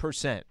 16%,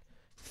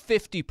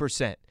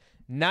 50%,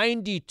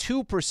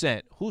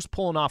 92%, who's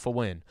pulling off a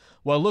win?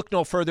 Well, look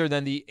no further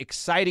than the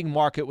exciting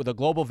market with a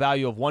global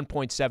value of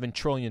 $1.7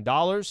 trillion,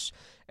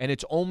 and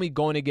it's only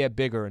going to get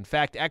bigger. In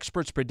fact,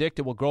 experts predict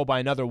it will grow by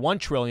another $1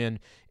 trillion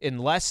in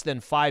less than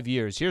 5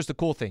 years. Here's the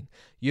cool thing.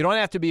 You don't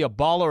have to be a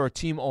baller or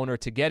team owner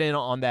to get in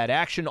on that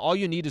action. All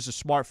you need is a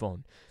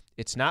smartphone.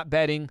 It's not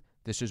betting.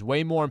 This is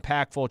way more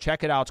impactful.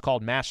 Check it out. It's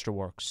called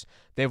Masterworks.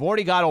 They've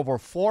already got over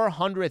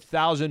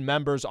 400,000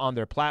 members on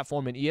their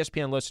platform, and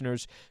ESPN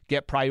listeners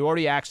get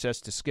priority access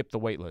to skip the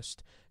waitlist.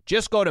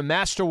 Just go to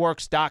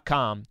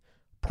masterworks.com,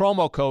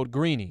 promo code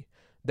Greeny.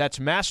 That's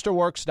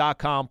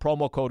masterworks.com,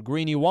 promo code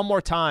Greeny. One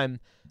more time,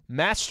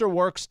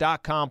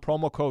 masterworks.com,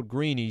 promo code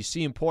Greeny.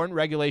 See important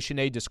Regulation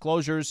A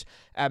disclosures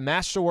at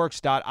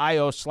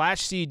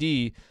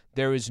masterworks.io/CD.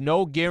 There is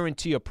no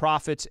guarantee of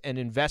profits, and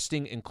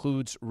investing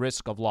includes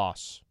risk of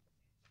loss.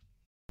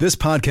 This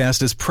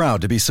podcast is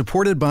proud to be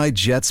supported by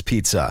Jets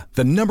Pizza,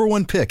 the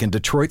 #1 pick in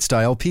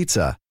Detroit-style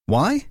pizza.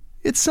 Why?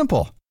 It's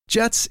simple.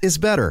 Jets is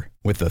better.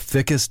 With the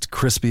thickest,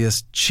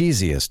 crispiest,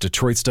 cheesiest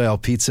Detroit-style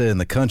pizza in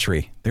the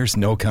country, there's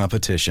no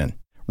competition.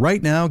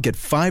 Right now, get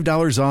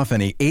 $5 off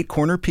any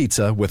 8-corner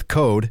pizza with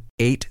code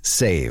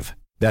 8SAVE.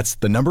 That's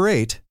the number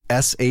 8,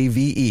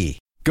 S-A-V-E.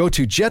 Go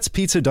to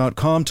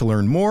jetspizza.com to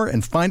learn more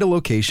and find a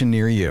location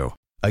near you.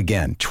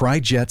 Again, try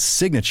Jet's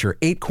signature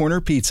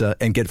 8-corner pizza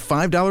and get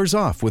 $5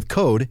 off with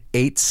code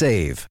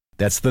 8SAVE.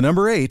 That's the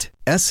number 8,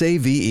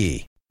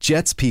 S-A-V-E.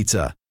 Jet's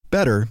Pizza.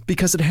 Better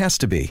because it has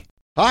to be.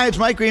 Hi, it's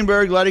Mike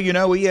Greenberg letting you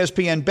know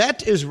ESPN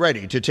Bet is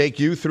ready to take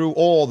you through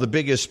all the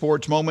biggest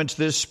sports moments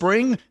this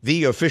spring.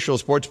 The official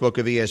sportsbook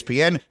of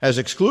ESPN has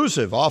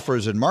exclusive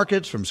offers and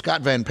markets from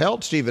Scott Van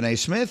Pelt, Stephen A.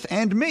 Smith,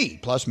 and me,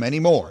 plus many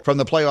more. From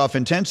the playoff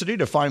intensity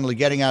to finally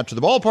getting out to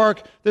the ballpark,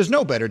 there's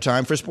no better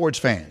time for sports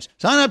fans.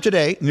 Sign up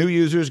today. New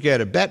users get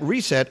a bet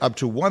reset up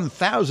to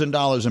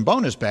 $1,000 in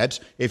bonus bets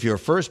if your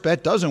first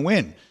bet doesn't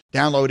win.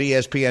 Download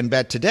ESPN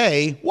Bet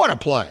today. What a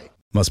play.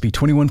 Must be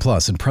 21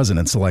 plus and present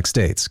in select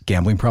states.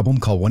 Gambling problem?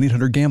 Call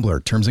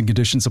 1-800-GAMBLER. Terms and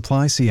conditions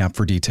apply. See app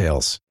for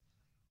details.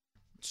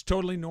 It's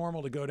totally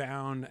normal to go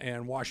down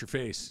and wash your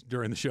face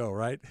during the show,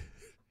 right?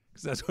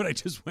 Because that's what I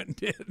just went and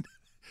did.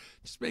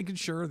 Just making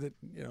sure that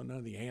none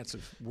of the ants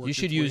have worked. You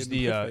should use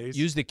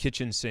the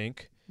kitchen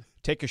sink.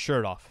 Take your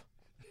shirt off,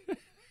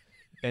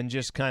 and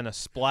just kind of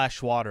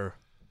splash water.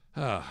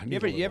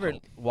 You ever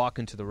walk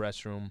into the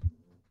restroom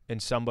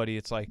and somebody?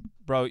 It's like,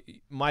 bro, you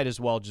might as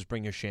well just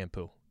bring your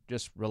shampoo.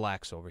 Just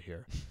relax over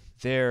here.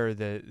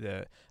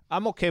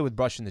 I'm okay with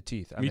brushing the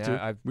teeth. Me too.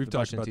 We've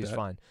talked about that.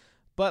 Fine.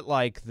 But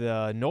like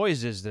the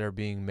noises that are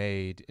being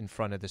made in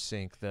front of the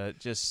sink,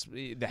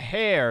 the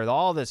hair,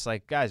 all this,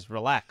 like, guys,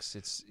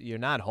 relax. You're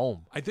not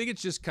home. I think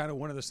it's just kind of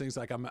one of those things.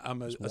 Like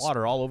There's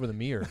water all over the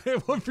mirror.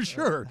 Well, for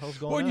sure.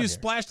 When you here?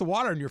 splash the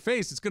water in your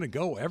face, it's going to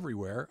go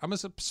everywhere. I'm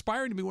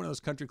aspiring to be one of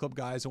those country club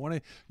guys. I want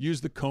to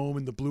use the comb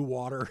and the blue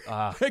water.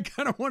 I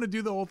kind of want to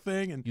do the whole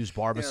thing and use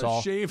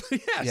Barbasol. Shave.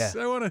 Yes,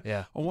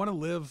 Yeah. I want to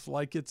live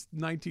like it's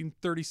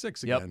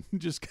 1936 again.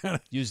 Just kind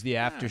of use the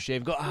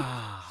aftershave. Go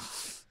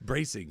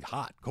bracing,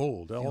 hot,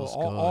 cold, Feels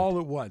all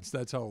at once.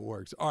 That's how it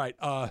works. All right,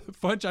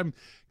 Funch, I'm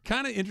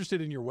kind of interested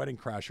in your wedding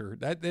crasher.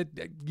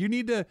 That you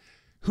need to.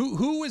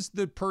 Who is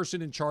the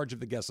person in charge of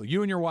the guest list?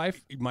 You and your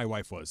wife? My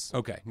wife was.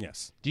 Okay.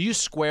 Yes. Do you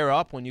square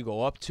up when you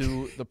go up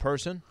to the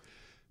person?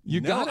 I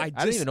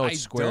don't even know what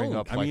squaring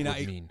up would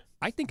mean.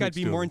 I think I'd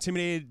be more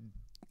intimidated,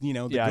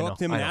 to go up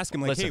to him and ask him,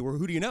 like, Listen, hey,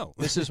 who do you know?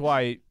 This is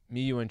why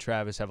me, you, and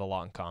Travis have a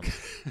lot in common.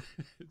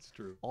 It's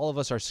true. All of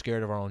us are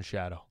scared of our own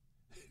shadow.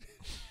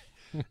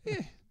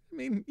 I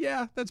mean,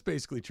 yeah, that's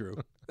basically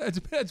true. That's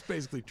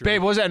basically true.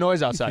 Babe, what was that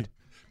noise outside?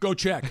 Go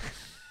check.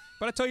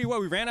 But I tell you what,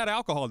 we ran out of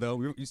alcohol,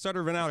 though. You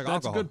started running out of alcohol.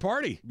 That's a good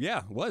party. Yeah,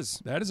 it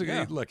was. That is a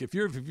good look. If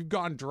you've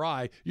gone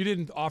dry, you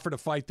didn't offer to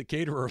fight the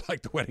caterer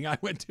like the wedding I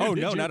went to. Oh,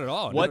 did no, you? not at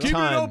all. What time?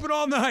 Keep it open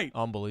all night.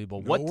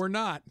 Unbelievable. No, we're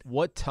not.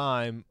 What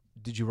time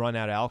did you run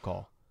out of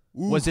alcohol?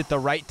 Was it the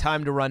right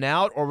time to run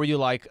out, or were you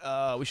like,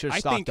 we should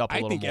have stocked up a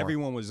little more? I think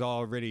everyone was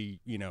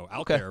already,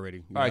 out there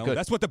already. All right, good.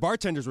 That's what the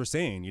bartenders were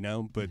saying,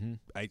 But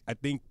I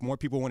think more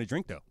people want to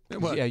drink though.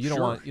 Well, yeah, you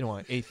don't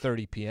want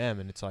 8:30 p.m.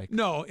 and it's like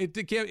no, it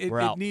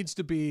needs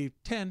to be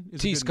 10.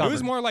 Tea's It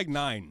was more like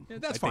 9. Yeah,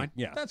 that's fine.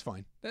 Yeah, that's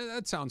fine.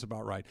 That sounds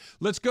about right.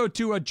 Let's go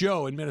to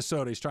Joe in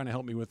Minnesota. He's trying to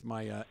help me with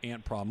my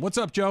ant problem. What's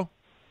up, Joe?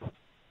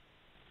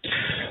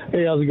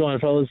 Hey, how's it going,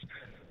 fellas?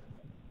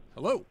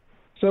 Hello.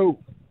 So.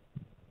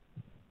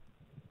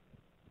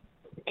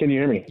 Can you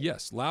hear me?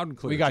 Yes, loud and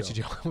clear. We got you,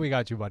 Joe. We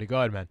got you, buddy. Go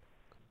ahead, man.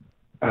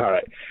 All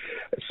right.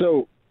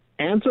 So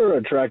ants are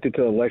attracted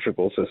to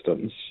electrical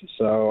systems.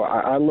 So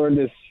I learned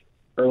this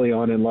early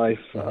on in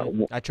life.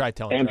 I tried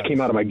telling ants came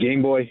out of my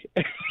Game Boy,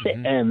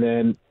 and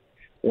then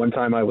one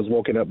time I was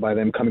woken up by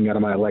them coming out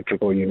of my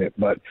electrical unit.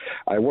 But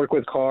I work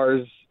with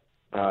cars,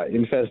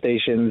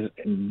 infestations,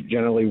 and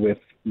generally with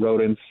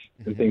rodents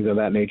and things of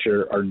that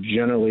nature, are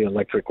generally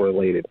electric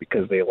related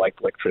because they like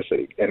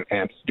electricity, and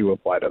ants do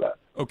apply to that.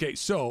 Okay,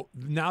 so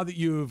now that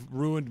you've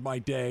ruined my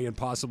day and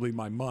possibly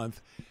my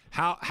month,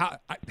 how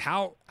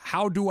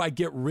do I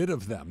get rid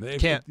of them?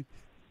 Can't.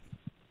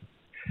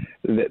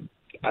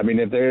 I mean,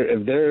 if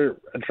they're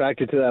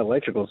attracted to that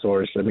electrical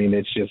source, I mean,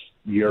 it's just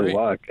your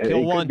luck. Kill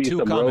it one, could be two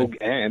some coming. rogue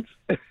ants.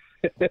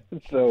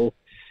 So,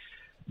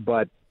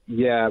 but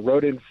yeah,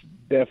 rodents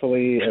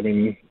definitely. I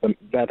mean,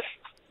 that's.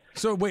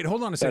 So wait,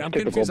 hold on a second. I'm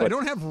typical, confused. I but-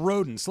 don't have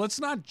rodents. Let's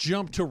not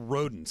jump to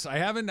rodents. I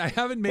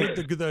haven't made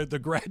the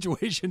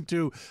graduation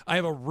to. I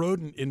have a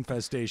rodent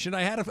infestation.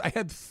 I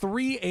had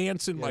 3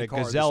 ants in my a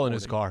car. gazelle this in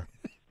his morning.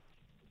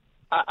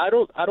 car. I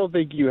don't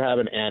think you have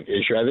an ant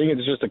issue. I think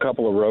it's just a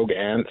couple of rogue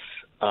ants.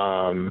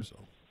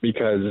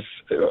 Because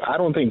I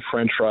don't think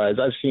French fries.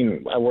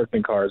 I worked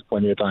in cars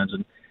plenty of times,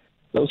 and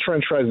those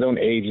French fries don't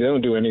age. They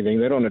don't do anything.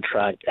 They don't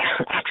attract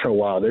after a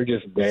while. They're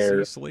just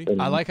there.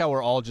 I like how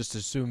we're all just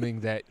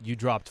assuming that you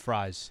dropped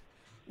fries.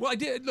 Well, I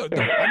did. Look, no,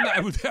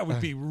 that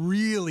would be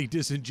really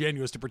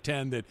disingenuous to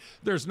pretend that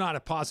there's not a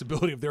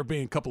possibility of there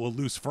being a couple of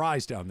loose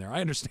fries down there. I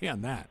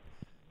understand that.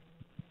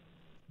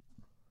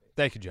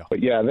 Thank you, Joe.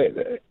 But yeah,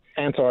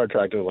 ants are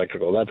attracted to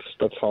electrical.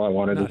 That's all I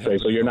wanted to say.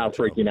 So you're not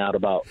freaking out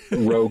about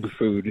rogue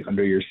food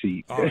under your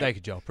seat. All right. Thank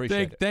you, Joe.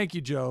 Appreciate it. Thank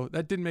you, Joe.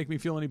 That didn't make me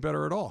feel any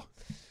better at all.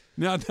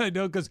 No,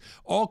 because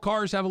all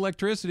cars have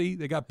electricity.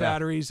 They got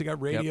batteries. They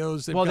got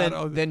radios. Yep.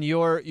 Well, then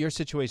your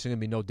situation is going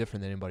to be no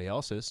different than anybody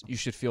else's. You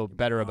should feel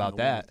better about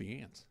that.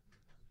 The ants.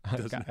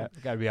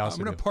 Gotta be honest I'm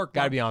with gonna park.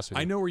 Gotta be honest with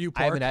you. I know where you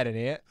park. I haven't had an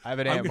ant. I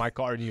haven't had in my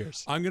car in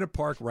years. I'm gonna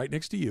park right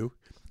next to you,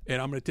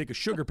 and I'm gonna take a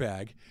sugar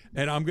bag,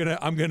 and I'm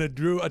gonna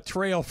draw a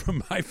trail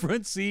from my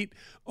front seat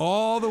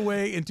all the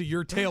way into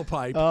your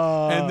tailpipe,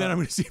 and then I'm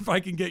gonna see if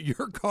I can get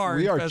your car.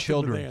 We are infested with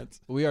children.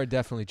 ants. We are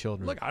definitely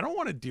children. Look, I don't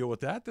want to deal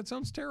with that. That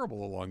sounds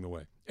terrible along the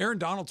way. Aaron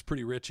Donald's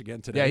pretty rich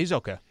again today. Yeah, he's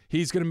okay.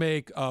 He's going to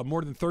make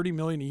more than $30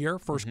 million a year.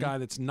 First guy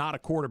that's not a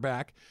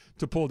quarterback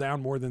to pull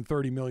down more than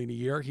 $30 million a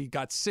year. He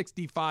got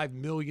 $65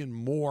 million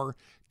more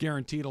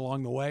guaranteed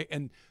along the way.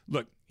 And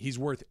look, he's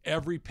worth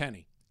every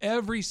penny.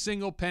 Every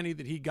single penny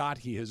that he got,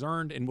 he has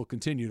earned and will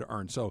continue to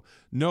earn. So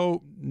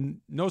no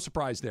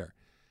surprise there.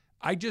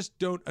 I just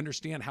don't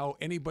understand how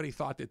anybody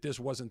thought that this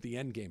wasn't the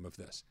end game of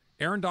this.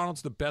 Aaron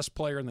Donald's the best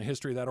player in the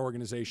history of that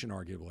organization,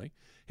 arguably.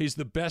 He's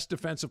the best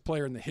defensive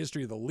player in the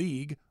history of the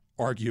league,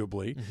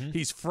 arguably.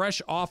 He's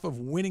fresh off of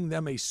winning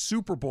them a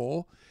Super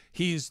Bowl.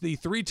 He's the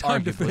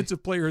 3-time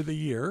defensive player of the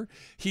year.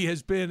 He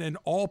has been an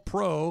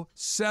all-pro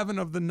 7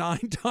 of the 9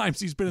 times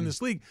he's been in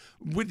this league.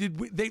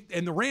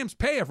 And the Rams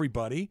pay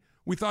everybody.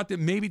 We thought that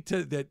maybe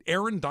that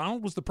Aaron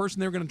Donald was the person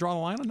they were going to draw the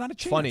line on. Not a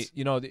chance. Funny,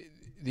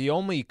 the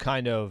only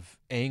kind of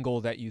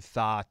angle that you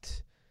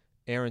thought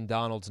Aaron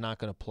Donald's not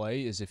going to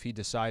play is if he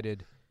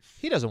decided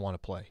he doesn't want to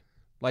play.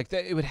 Like,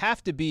 it would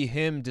have to be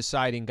him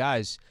deciding,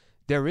 guys,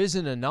 there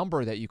isn't a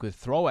number that you could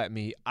throw at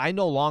me. I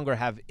no longer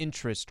have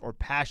interest or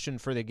passion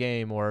for the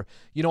game, or,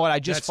 you know what, I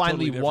just That's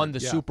finally totally won the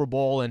different. Yeah. Super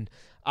Bowl and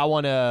I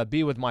want to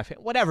be with my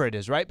family. Whatever it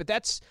is, right? But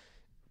that's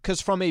because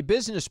from a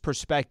business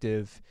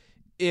perspective,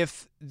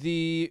 if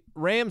the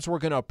Rams were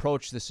going to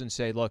approach this and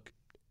say, look,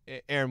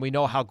 Aaron, we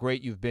know how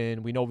great you've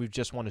been. We know we've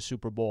just won a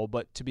Super Bowl.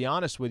 But to be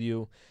honest with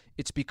you,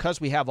 it's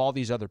because we have all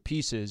these other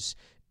pieces,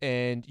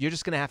 and you're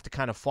just going to have to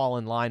kind of fall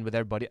in line with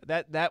everybody.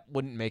 That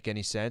wouldn't make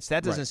any sense.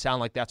 That doesn't sound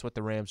like that's what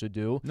the Rams would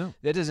do. No.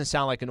 That doesn't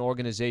sound like an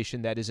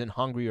organization that isn't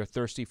hungry or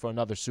thirsty for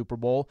another Super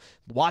Bowl.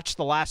 Watch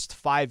the last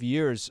 5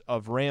 years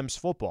of Rams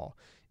football.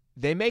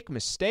 They make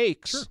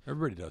mistakes. Sure,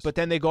 everybody does. But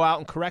then they go out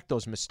and correct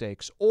those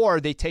mistakes, or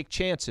they take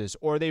chances,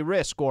 or they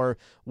risk, or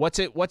what's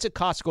it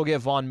cost to go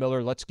get Von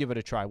Miller? Let's give it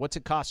a try. What's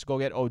it cost to go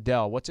get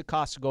Odell? What's it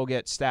cost to go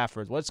get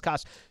Stafford? What's it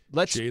cost?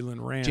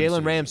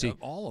 Jalen Ramsey.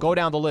 All of Go them.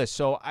 down the list.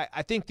 So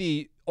I think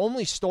the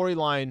only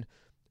storyline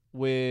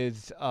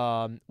with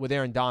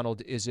Aaron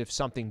Donald is if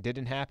something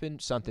didn't happen,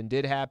 something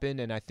did happen,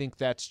 and I think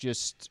that's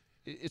just.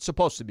 It's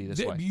supposed to be this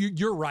way.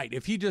 You're right.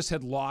 If he just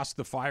had lost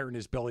the fire in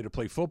his belly to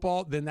play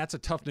football, then that's a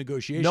tough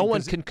negotiation. No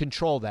one can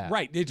control that.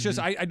 Right. It's just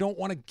I don't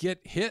want to get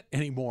hit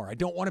anymore. I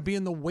don't want to be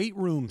in the weight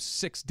room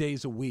 6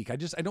 days a week. I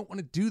don't want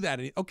to do that.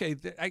 Okay,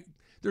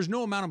 there's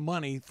no amount of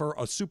money for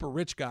a super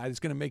rich guy that's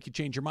going to make you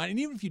change your mind. And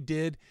even if you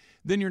did,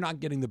 then you're not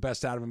getting the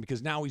best out of him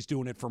because now he's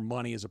doing it for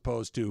money as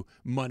opposed to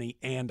money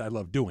and I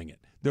love doing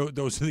it.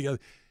 Those are the other.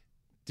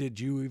 Did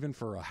you even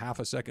for a half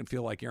a second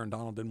feel like Aaron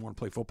Donald didn't want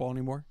to play football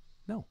anymore?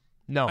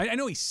 No. I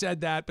know he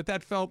said that, but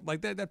that felt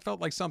like that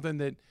felt like something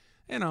that,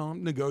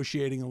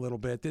 negotiating a little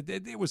bit, that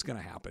it was going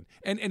to happen.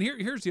 And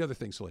here's the other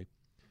thing, Salih.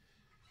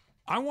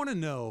 I want to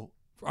know,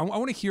 I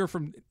want to hear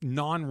from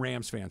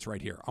non-Rams fans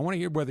right here. I want to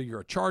hear whether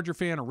you're a Charger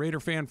fan, a Raider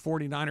fan,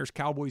 49ers,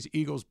 Cowboys,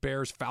 Eagles,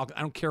 Bears, Falcons.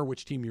 I don't care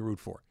which team you root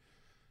for.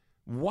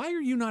 Why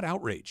are you not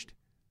outraged?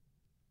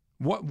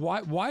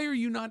 Why are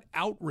you not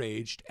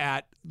outraged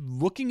at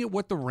looking at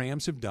what the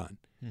Rams have done?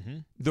 Mm-hmm.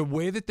 The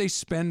way that they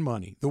spend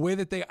money, the way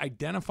that they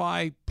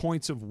identify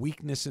points of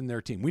weakness in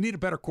their team. We need a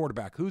better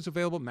quarterback. Who's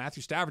available?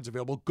 Matthew Stafford's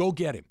available. Go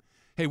get him.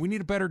 hey, we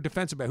need a better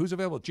defensive back. Who's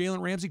available?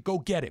 Jalen Ramsey, go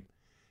get him.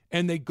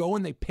 And they go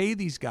and they pay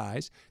these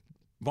guys.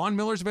 Von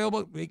Miller's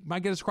available. They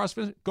might get us across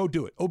the finish. Go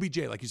do it. OBJ,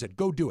 like you said,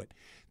 go do it.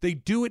 They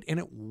do it, and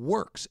it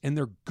works, and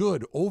they're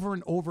good over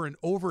and over and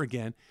over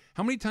again.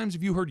 How many times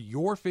have you heard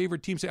your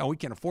favorite team say, oh, we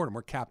can't afford them,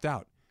 we're capped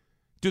out?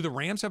 Do the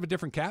Rams have a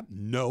different cap?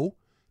 No.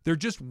 They're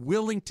just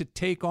willing to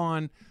take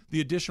on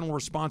the additional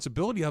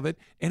responsibility of it,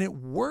 and it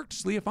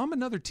works, Lee. If I'm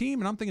another team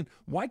and I'm thinking,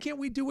 why can't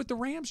we do what the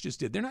Rams just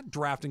did? They're not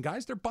drafting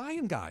guys. They're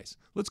buying guys.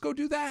 Let's go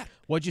do that.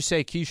 What'd you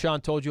say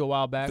Keyshawn told you a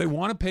while back? If they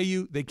want to pay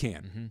you, they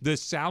can. Mm-hmm. The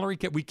salary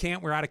cap, we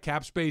can't, we're out of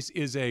cap space,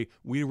 is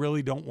we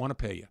really don't want to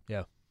pay you.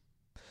 Yeah.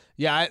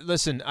 Yeah,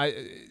 listen,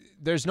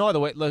 there's no other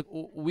way. Look,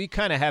 we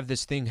kind of have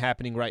this thing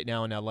happening right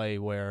now in L.A.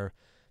 where,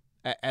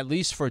 at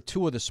least for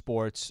two of the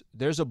sports,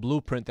 there's a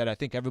blueprint that I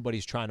think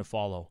everybody's trying to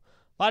follow.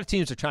 A lot of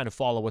teams are trying to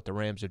follow what the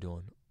Rams are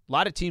doing. A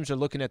lot of teams are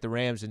looking at the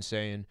Rams and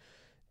saying,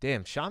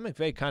 damn, Sean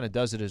McVay kind of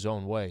does it his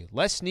own way.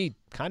 Les Snead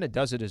kind of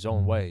does it his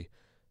own way.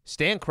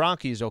 Stan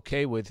Kroenke is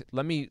okay with,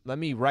 let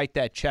me write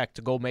that check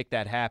to go make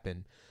that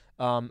happen.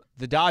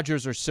 The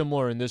Dodgers are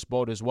similar in this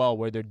boat as well,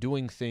 where they're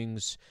doing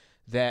things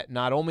that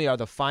not only are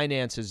the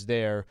finances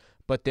there,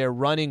 but they're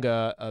running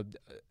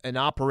an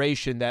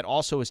operation that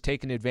also is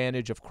taking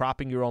advantage of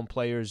cropping your own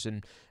players.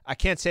 And I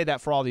can't say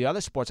that for all the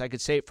other sports. I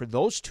could say it for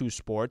those two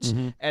sports.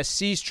 Mm-hmm.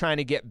 SC's trying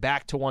to get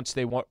back to once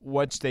they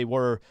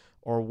were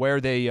or where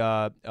they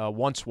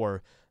once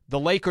were. The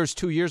Lakers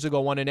 2 years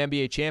ago won an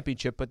NBA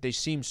championship, but they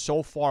seem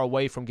so far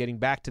away from getting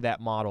back to that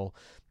model.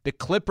 The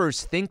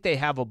Clippers think they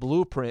have a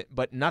blueprint,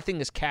 but nothing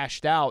is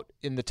cashed out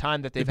in the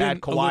time that they've had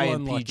Kawhi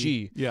and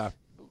PG. Yeah.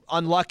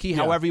 Unlucky,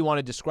 however you want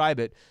to describe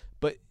it.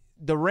 But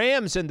the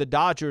Rams and the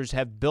Dodgers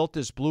have built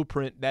this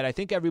blueprint that I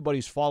think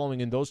everybody's following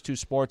in those two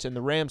sports. And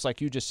the Rams, like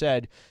you just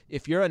said,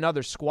 if you're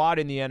another squad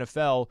in the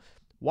NFL,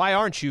 why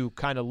aren't you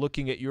kind of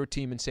looking at your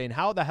team and saying,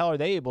 how the hell are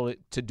they able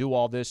to do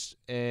all this?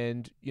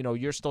 And,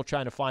 you're still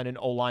trying to find an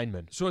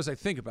O-lineman. So as I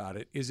think about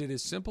it, is it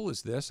as simple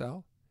as this,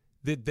 Al?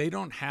 That they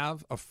don't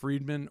have a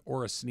Friedman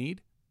or a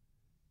Snead?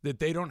 That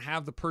they don't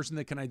have the person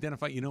that can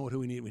identify, who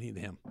we need? We need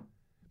him.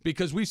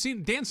 Because we've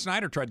seen Dan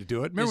Snyder tried to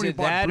do it. Remember is when it he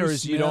bought that, Bruce or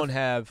is Smith? You don't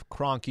have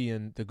Kroenke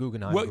and the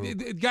Guggenheim group?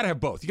 You got to have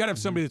both. You got to have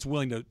somebody that's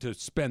willing to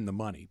spend the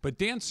money. But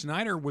Dan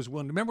Snyder was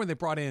willing. Remember when they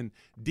brought in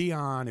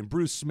Dion and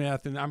Bruce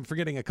Smith, and I'm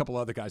forgetting a couple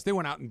other guys. They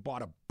went out and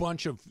bought a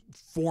bunch of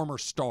former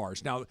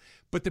stars. Now,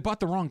 but they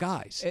bought the wrong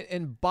guys.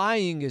 And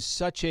buying is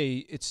such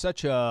a.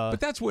 But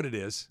that's what it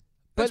is.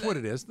 That's what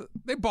it is.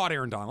 They bought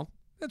Aaron Donald.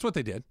 That's what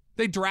they did.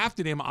 They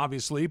drafted him,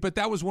 obviously, but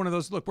that was one of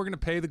those, look, we're going to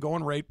pay the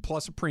going rate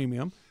plus a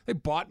premium. They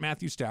bought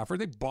Matthew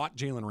Stafford. They bought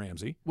Jalen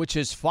Ramsey. Which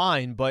is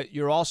fine, but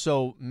you're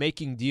also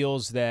making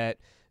deals that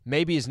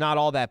maybe is not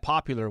all that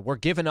popular. We're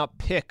giving up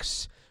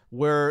picks.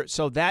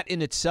 So that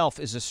in itself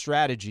is a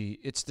strategy.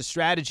 It's the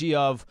strategy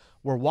of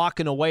we're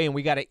walking away and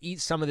we got to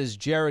eat some of this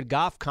Jared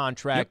Goff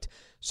contract. Yep.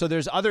 So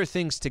there's other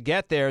things to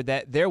get there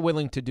that they're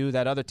willing to do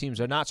that other teams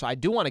are not. So I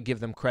do want to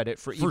give them credit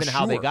for even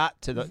how they got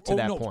to that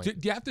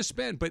point. You have to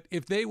spend. But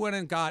if they went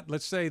and got,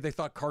 let's say they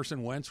thought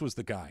Carson Wentz was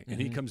the guy,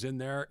 and he comes in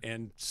there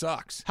and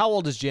sucks. How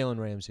old is Jalen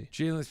Ramsey?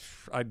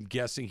 I'm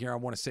guessing here, I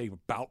want to say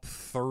about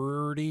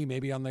 30,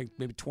 maybe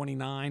maybe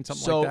 29,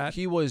 something like that. So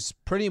he was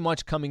pretty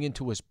much coming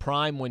into his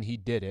prime when he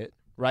did it.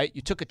 Right?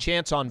 You took a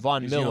chance on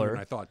Von Miller. Younger than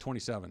I thought,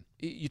 27.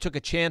 You took a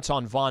chance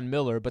on Von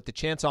Miller, but the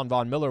chance on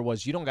Von Miller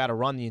was you don't got to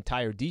run the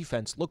entire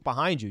defense. Look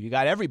behind you. You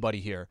got everybody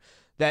here.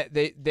 But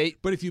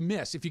if you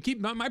miss,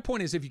 my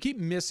point is, if you keep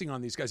missing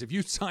on these guys, if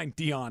you sign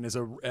Dion as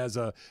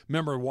a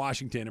member of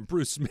Washington and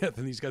Bruce Smith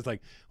and these guys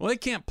they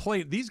can't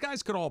play. These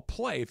guys could all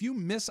play. If you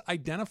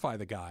misidentify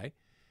the guy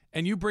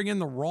and you bring in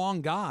the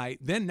wrong guy,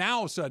 then now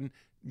all of a sudden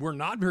we're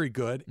not very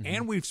good,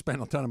 and we've spent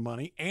a ton of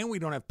money, and we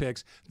don't have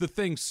picks. The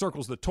thing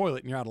circles the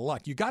toilet, and you're out of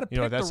luck. You got to pick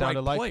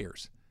the right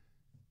players.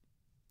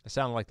 It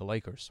sounded like the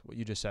Lakers, what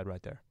you just said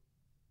right there.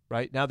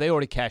 Right? Now, they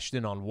already cashed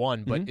in on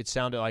one, but it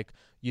sounded like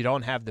you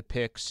don't have the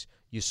picks.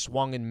 You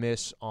swung and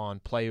miss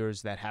on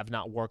players that have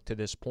not worked to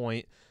this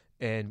point.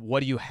 And what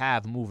do you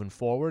have moving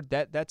forward?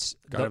 That's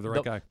gotta have the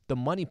right guy. The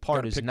money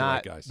part is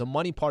not the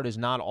money part is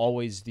not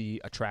always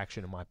the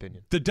attraction, in my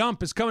opinion. The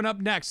Dump is coming up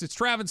next. It's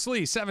Travis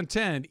Lee,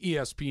 710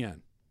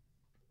 ESPN.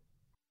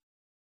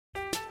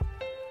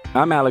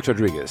 I'm Alex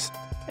Rodriguez.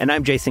 And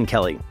I'm Jason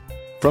Kelly.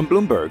 From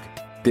Bloomberg,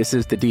 this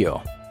is The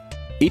Deal.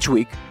 Each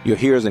week, you'll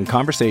hear us in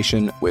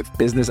conversation with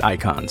business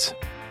icons.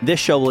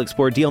 This show will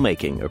explore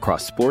deal-making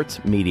across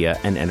sports, media,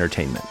 and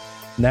entertainment.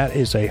 That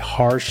is a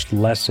harsh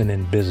lesson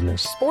in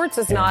business. Sports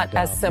is not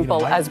as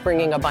simple as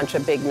bringing a bunch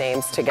of big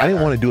names together. I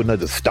didn't want to do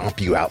another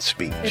stomp you out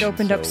speech. It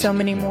opened up so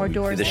many more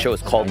doors. The show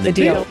is called The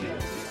Deal.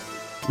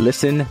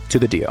 Listen to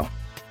The Deal.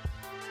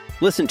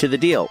 Listen to The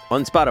Deal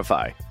on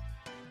Spotify.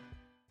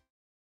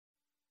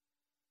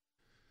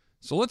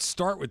 So let's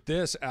start with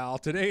this, Al.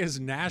 Today is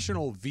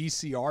National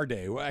VCR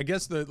Day. I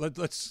guess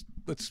let's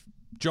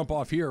jump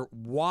off here.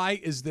 Why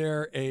is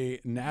there a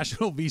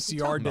National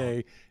VCR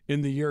Day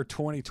in the year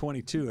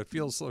 2022? It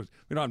feels like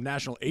we don't have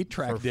National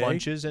 8-Track Day. For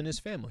Funches and his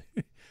family.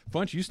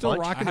 Funch, you still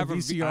rocking a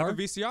VCR? I have a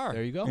VCR.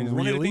 There you go. And it's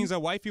one of the things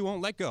that wifey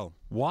won't let go.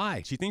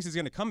 Why? She thinks it's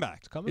going to come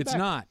back. It's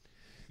not.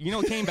 You know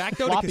what came back,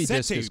 though? Floppy The cassette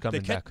disk is tape.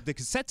 coming back. The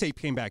cassette tape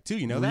came back, too.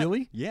 You know that?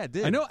 Really? Yeah, it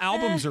did. I know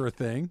albums are a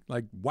thing,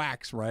 like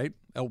wax, right?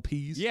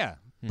 LPs. Yeah.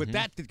 But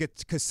the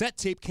cassette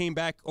tape came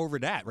back over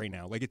that right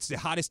now. Like, it's the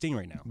hottest thing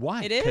right now.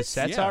 Why? It is?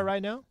 Cassettes are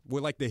right now?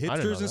 With, like, the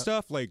hipsters and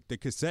stuff, like, the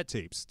cassette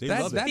tapes. They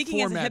love it. That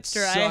Speaking as a format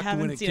hipster, I sucked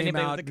haven't when it seen came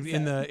anybody out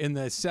with a in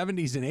the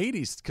 70s and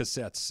 80s.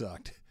 Cassettes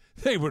sucked.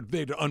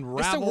 They'd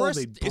unravel.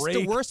 It's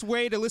the worst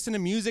way to listen to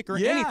music or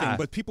anything.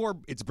 But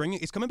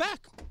it's coming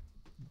back.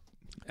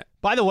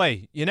 By the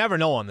way, you never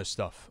know on this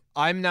stuff.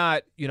 I'm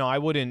not, I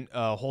wouldn't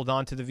hold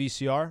on to the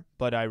VCR,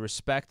 but I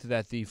respect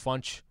that the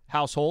Funch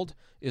household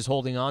is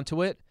holding on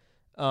to it.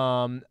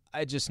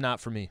 Just not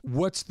for me.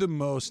 What's the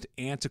most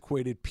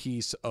antiquated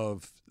piece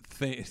of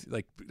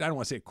like, I don't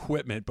want to say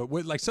equipment, but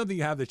like something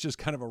you have that's just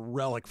kind of a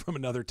relic from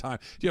another time?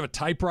 Do you have a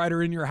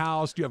typewriter in your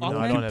house? Do you have a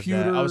I don't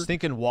computer? have that. I was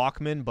thinking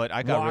Walkman, but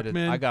I got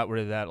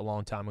rid of that a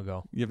long time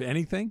ago. You have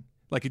anything?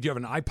 Like, do you have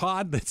an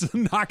iPod that's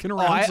knocking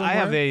around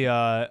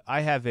somewhere?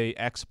 I have a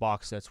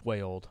Xbox that's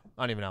way old.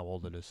 I don't even know how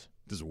old it is.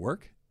 Does it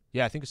work?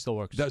 Yeah, I think it still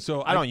works.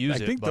 So I don't use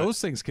it. I think those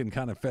things can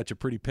kind of fetch a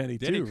pretty penny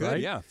too, right?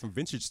 Yeah, from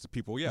vintage to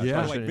people. Yeah,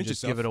 yeah. Like vintage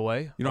just stuff. give it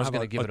away. I was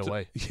going to give it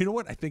away. You know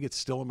what? I think it's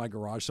still in my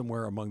garage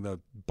somewhere among the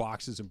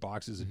boxes and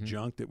boxes of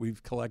junk that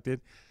we've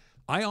collected.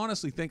 I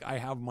honestly think I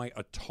have my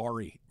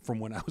Atari from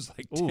when I was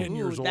like 10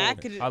 years old.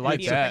 That could I like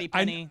be that. a pretty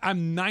penny.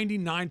 I'm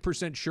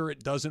 99% sure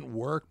it doesn't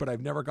work, but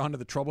I've never gone to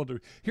the trouble to.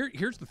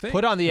 Here's the thing.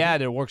 Put on the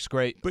ad; it works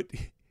great. But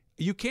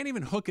you can't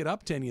even hook it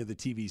up to any of the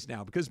TVs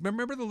now because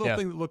remember the little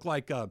thing that looked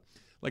like a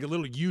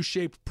little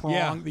U-shaped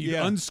prong that you'd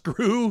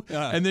unscrew,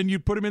 and then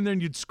you'd put them in there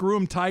and you'd screw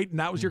them tight, and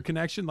that was your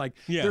connection. Like,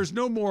 there's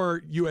no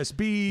more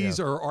USBs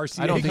or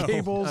RCA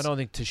cables. I don't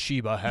think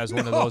Toshiba has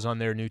one of those on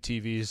their new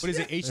TVs. What is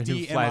it,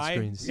 HDMI flat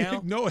screens?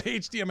 No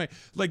HDMI.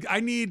 Like, I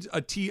need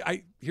a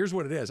here's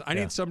what it is. I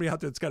need somebody out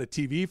there that's got a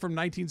TV from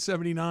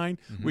 1979.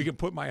 We can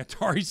put my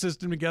Atari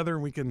system together,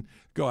 and we can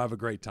go have a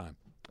great time.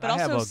 But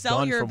also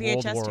sell your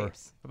VHS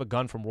tapes. I have a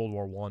gun from World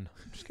War I.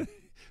 Just kidding.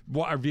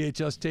 What are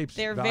VHS tapes?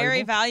 They're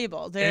very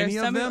valuable. Any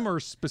of them or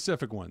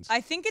specific ones? I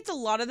think it's a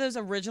lot of those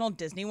original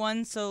Disney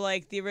ones. So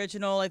like the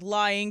original like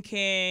Lion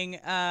King,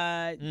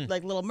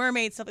 like Little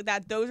Mermaid, stuff like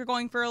that. Those are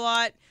going for a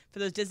lot for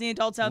those Disney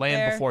adults out there.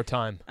 Land Before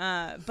Time.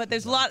 But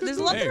there's a lot that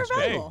are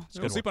valuable.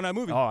 Don't sleep on that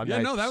movie. Oh, I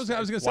was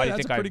going to say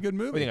that's a pretty good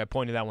movie. I think I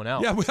pointed that one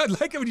out. Yeah, I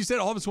like it when you said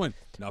all of us went.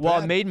 Not well,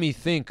 bad. It made me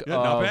think.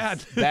 Not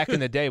bad. Back in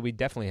the day, we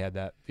definitely had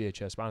that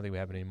VHS, but I don't think we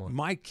have it anymore.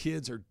 My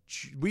kids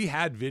we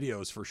had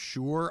videos for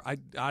sure.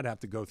 I'd have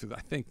to go through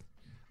that.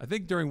 I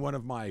think during one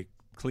of my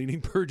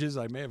cleaning purges,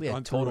 I may have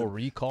gone Total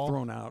Recall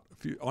thrown out a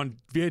few, on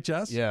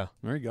VHS. Yeah,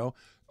 there you go.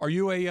 Are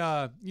you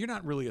you're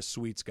not really a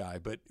sweets guy,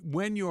 but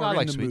when you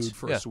are in the mood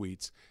for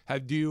sweets,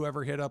 do you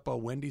ever hit up a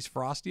Wendy's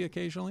Frosty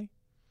occasionally?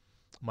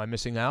 Am I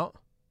missing out?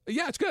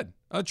 Yeah, it's good.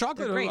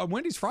 Chocolate,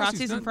 Wendy's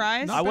Frosties and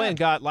fries. I went and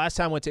got last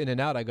time I went to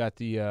In-N-Out. I got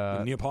the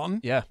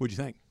Neapolitan. Yeah, what'd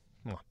you think?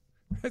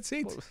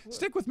 See,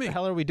 stick with me. What the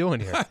hell are we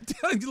doing here? I'm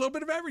telling you a little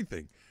bit of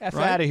everything.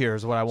 Out of here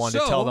is what I wanted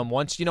to tell them.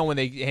 Once when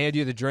they hand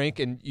you the drink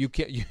and you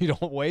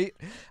don't wait.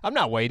 I'm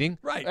not waiting.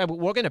 Right.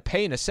 We're gonna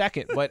pay in a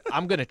second, but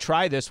I'm gonna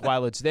try this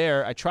while it's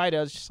there. I tried it.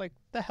 I was just like,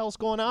 the hell's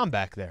going on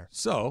back there?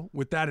 So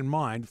with that in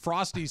mind,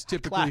 Frosties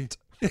typically.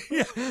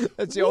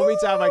 That's the only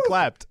time I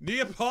clapped.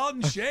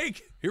 Neapolitan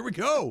shake. Here we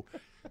go.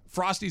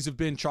 Frosties have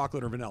been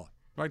chocolate or vanilla.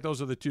 Right.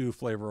 Those are the two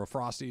flavor of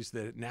Frosties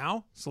that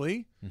now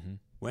Slee,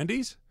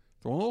 Wendy's.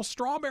 Throw a little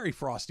strawberry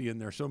Frosty in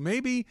there. So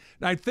maybe,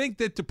 I think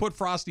that to put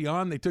Frosty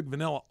on, they took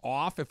vanilla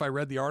off, if I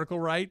read the article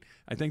right.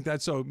 I think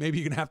that's so maybe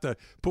you're going to have to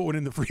put one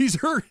in the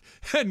freezer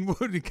and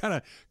kind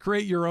of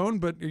create your own.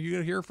 But are you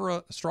going to here for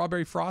a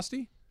strawberry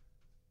Frosty?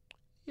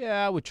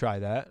 Yeah, I would try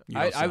that.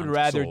 I would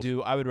rather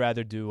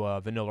do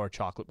vanilla or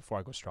chocolate before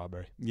I go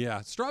strawberry.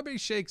 Yeah, strawberry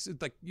shakes,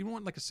 like you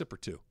want like a sip or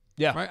two.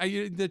 Yeah.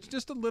 Right?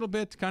 Just a little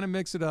bit to kind of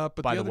mix it up,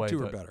 but the other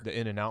two are better. The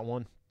In-N-Out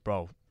one,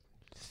 bro,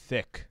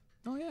 thick.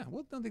 Oh, yeah.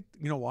 Well,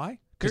 you know why?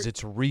 Because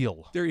it's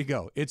real. There you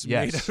go. It's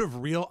made out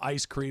of real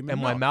ice cream. And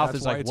my mouth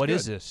is like, what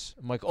is this?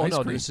 I'm like, oh,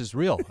 no, this is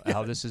real.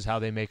 This is how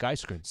they make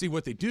ice cream. See,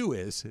 what they do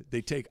is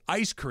they take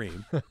ice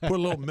cream, put a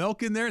little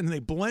milk in there, and then they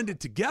blend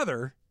it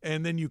together,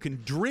 and then you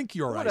can drink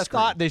your ice cream.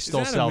 I thought they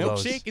still sell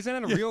those. Is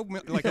that a real,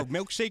 like a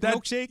milkshake?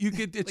 Milkshake?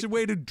 It's a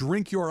way to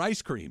drink your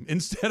ice cream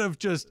instead of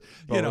just,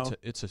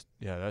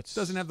 that's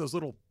doesn't have those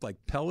little like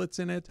pellets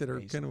in it that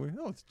are kind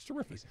of, it's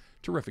terrific.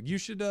 Terrific. You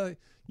should,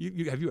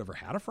 have you ever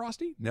had a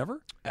Frosty?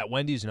 Never? At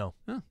Wendy's, no.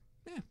 Oh.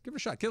 Yeah, give it a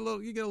shot.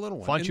 You get a little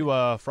one. Aren't you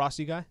a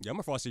Frosty guy? Yeah, I'm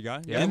a Frosty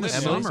guy. Yeah, in the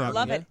summer.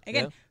 Love it.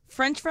 Again,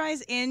 French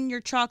fries in your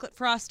chocolate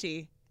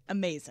Frosty.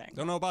 Amazing.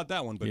 Don't know about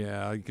that one, but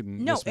yeah, you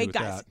can. No, miss me with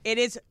guys, that. it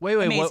is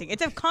amazing.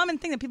 It's a common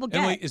thing that people get.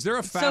 Emily, is there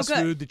a fast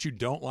food that you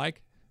don't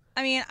like?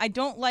 I mean, I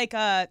don't like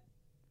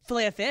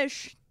filet of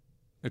fish.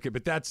 Okay,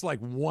 but that's like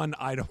one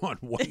item on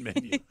one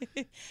menu.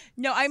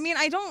 No, I mean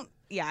I don't.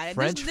 Yeah,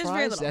 French there's fries.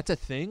 very little. That's a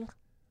thing.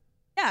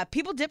 Yeah,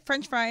 people dip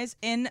French fries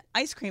in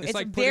ice cream. It's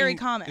like very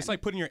common. It's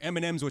like putting your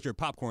M&Ms with your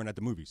popcorn at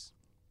the movies.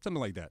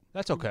 Something like that.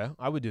 That's okay.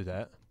 I would do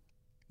that.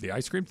 The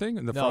ice cream thing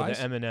and the no, fries?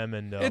 the M&M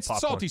and it's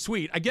popcorn. salty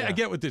sweet. I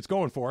get what it's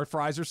going for.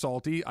 Fries are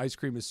salty. Ice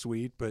cream is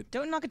sweet, but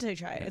don't knock it till you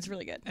try it. It's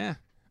really good.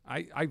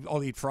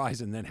 I'll eat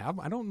fries and then have.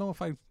 I don't know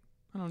if I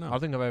don't know. I don't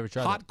think I've ever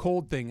tried hot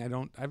cold thing. I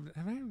don't.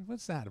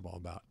 What's that all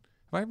about?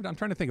 I'm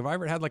trying to think. Have I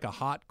ever had like a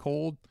hot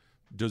cold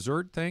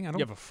dessert thing? I don't.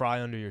 You have a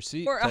fry under your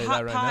seat, or a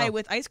hot pie now.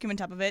 with ice cream on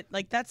top of it.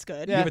 Like that's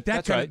good. Yeah, but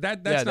that's right.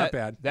 That's not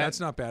bad. That's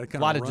not bad. It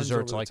kind a lot of of runs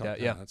desserts over the like top.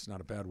 that. Yeah, that's not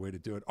a bad way to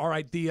do it. All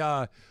right,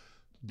 the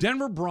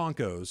Denver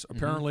Broncos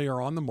apparently are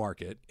on the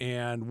market,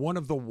 and one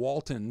of the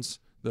Waltons,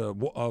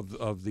 of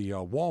the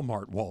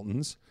Walmart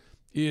Waltons,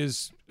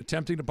 is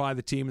attempting to buy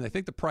the team, and they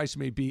think the price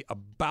may be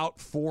about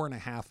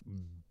 $4.5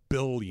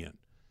 billion.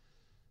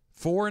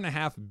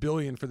 $4.5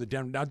 billion for the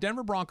Denver. Now,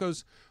 Denver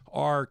Broncos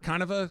are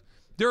kind of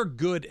they're a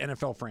good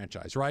NFL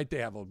franchise, right? They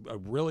have a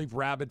really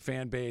rabid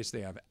fan base.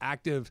 They have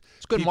active.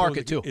 It's a good people.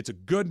 market too. It's a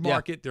good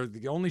market. Yeah. They're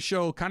the only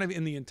show kind of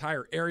in the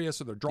entire area,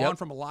 so they're drawn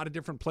from a lot of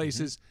different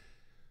places.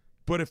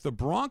 But if the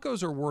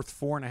Broncos are worth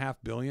 $4.5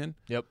 billion,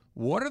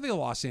 what are the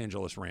Los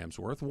Angeles Rams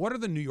worth? What are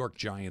the New York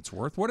Giants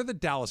worth? What are the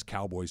Dallas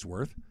Cowboys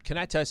worth? Can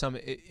I tell you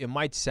something? It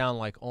might sound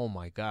like, oh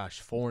my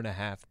gosh,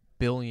 $4.5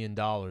 billion.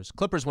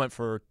 Clippers went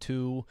for $2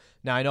 billion.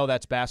 Now I know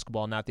that's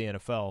basketball, not the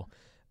NFL.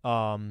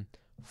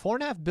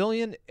 $4.5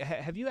 billion.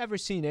 Have you ever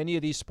seen any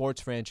of these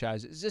sports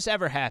franchises? Has this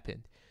ever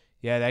happened?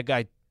 Yeah, that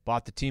guy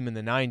bought the team in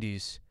the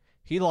 90s.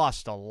 He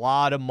lost a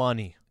lot of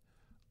money.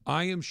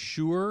 I am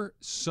sure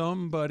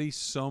somebody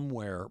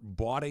somewhere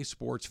bought a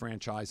sports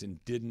franchise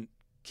and didn't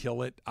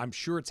kill it. I'm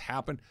sure it's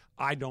happened.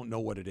 I don't know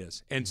what it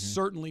is, and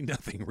certainly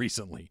nothing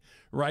recently,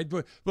 right?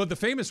 But the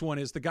famous one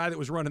is the guy that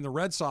was running the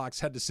Red Sox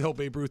had to sell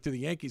Babe Ruth to the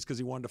Yankees because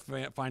he wanted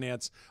to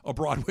finance a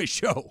Broadway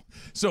show,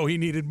 so he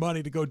needed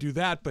money to go do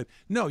that. But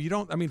no, you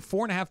don't. I mean,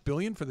 $4.5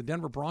 billion for the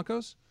Denver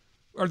Broncos?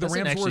 Are the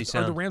Rams worth?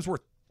 Are the Rams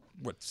worth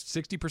what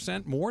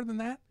 60% more than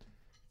that?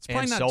 It's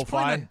probably not. SoFi? It's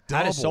probably not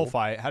double.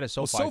 How does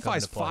SoFi well,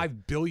 SoFi's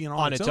 $5 billion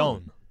on its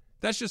own.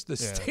 That's just the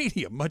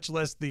stadium, much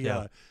less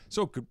the.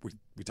 So could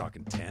we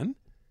talking 10?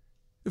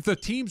 If the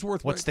team's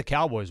worth, what's the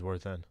Cowboys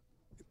worth then?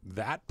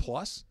 That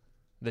plus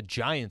the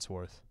Giants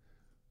worth.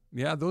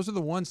 Yeah, those are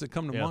the ones that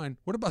come to mind.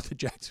 What about the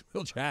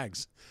Jacksonville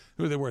Jags?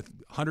 Who are they worth?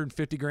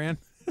 $150,000.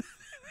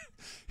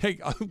 Hey,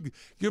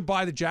 you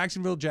buy the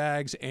Jacksonville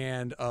Jags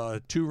and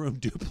a 2-room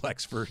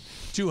duplex for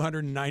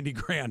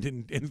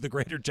 $290,000 in the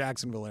greater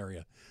Jacksonville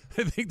area.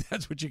 I think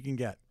that's what you can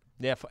get.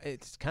 Yeah,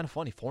 it's kind of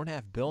funny.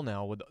 $4.5 billion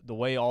now with the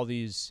way all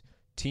these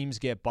teams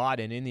get bought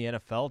and in the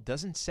NFL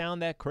doesn't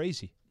sound that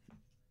crazy.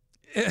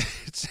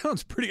 It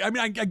sounds pretty. I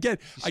mean, I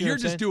get you're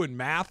just doing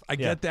math. I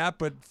get that,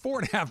 but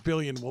 $4.5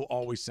 billion will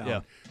always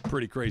sound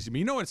pretty crazy. But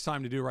you know what it's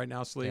time to do right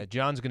now, Slee? Yeah,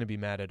 John's going to be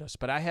mad at us,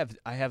 but I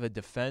have a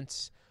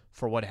defense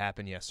for what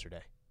happened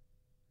yesterday.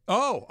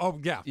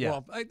 Oh, yeah.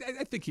 Well, I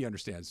think he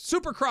understands.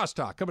 Super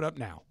Crosstalk coming up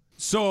now.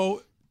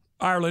 So,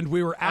 Ireland,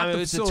 we were at the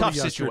facility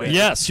yesterday.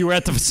 Yes, you were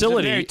at the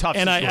facility, very tough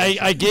and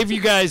I gave you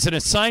guys an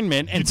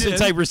assignment, and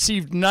since I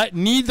received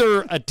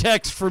neither a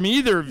text from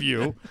either of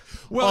you,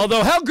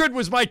 although how good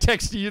was my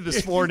text to you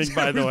this morning,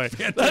 by the way?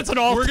 That's an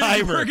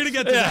all-timer. We're going to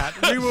get to that.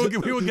 We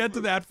will get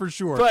to that for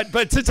sure.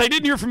 But since I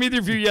didn't hear from either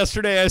of you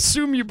yesterday, I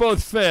assume you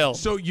both failed.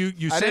 So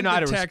you sent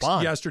the text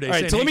yesterday. All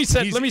right, so let me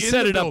set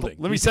it up. Let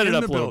me set it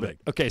up a little bit.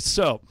 Okay,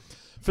 so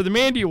for the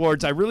Mandy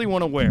Awards, I really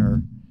want to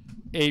wear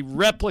a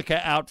replica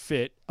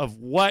outfit of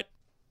what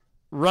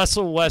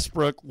Russell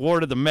Westbrook wore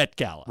to the Met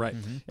Gala. Right.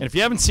 Mm-hmm. And if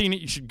you haven't seen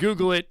it, you should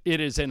Google it. It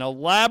is an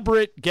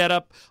elaborate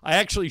getup. I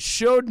actually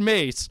showed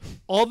Mace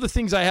all the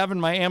things I have in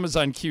my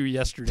Amazon queue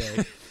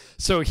yesterday.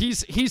 So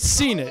he's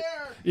seen it.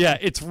 Yeah,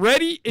 it's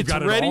ready. It's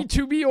ready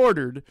to be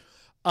ordered.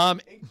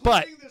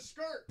 But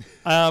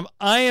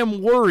I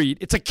am worried.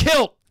 It's a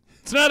kilt.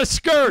 It's not a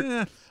skirt.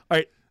 All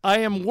right. I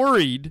am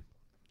worried.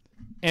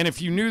 And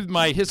if you knew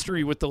my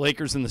history with the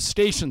Lakers and the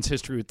station's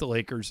history with the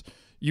Lakers,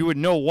 you would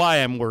know why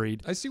I'm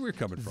worried. I see where you're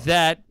coming from.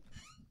 That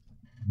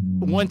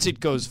once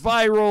it goes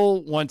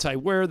viral, once I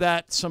wear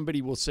that,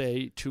 somebody will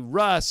say to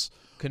Russ,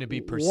 can it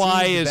be perceived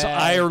why is bad?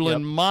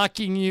 Ireland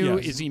mocking you?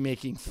 Yes. Is he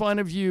making fun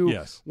of you?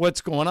 Yes. What's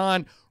going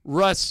on?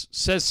 Russ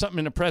says something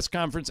in a press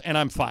conference, and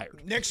I'm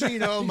fired. Next thing you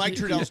know, Mike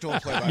Trudell's doing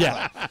play-by-play.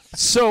 Yeah.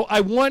 So I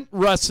want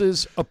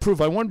Russ's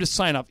approval. I want him to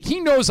sign up. He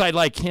knows I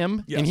like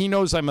him, and he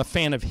knows I'm a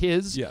fan of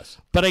his. Yes.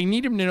 But I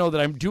need him to know that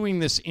I'm doing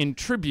this in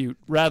tribute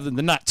rather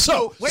than not.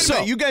 So wait a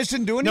minute. You guys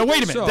didn't do anything? No,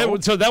 wait a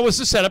minute. So that was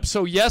the setup.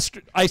 So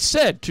yesterday, I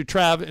said to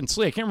Trav and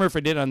Slee, I can't remember if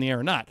I did it on the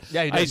air or not.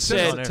 Yeah, you did. I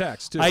said,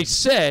 text, too. I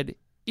said,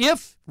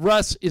 if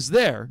Russ is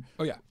there,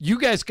 you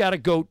guys got to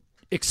go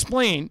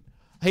explain,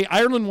 hey,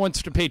 Ireland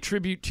wants to pay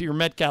tribute to your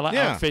Met Gala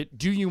outfit.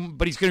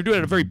 But he's going to do it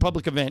at a very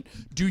public event.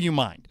 Do you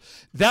mind?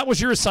 That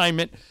was your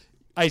assignment.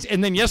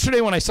 And then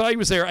yesterday when I saw he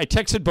was there, I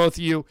texted both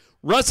of you.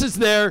 Russ is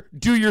there.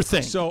 Do your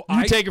thing. So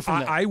you take it from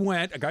there.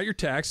 I got your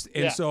text,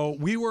 and so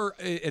we were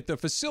at the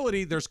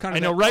facility. There's kind of I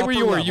know right where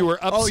you were. level. You were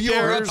upstairs. Oh, you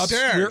were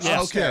upstairs. We're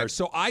Yes. upstairs.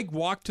 So I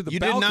walked to the You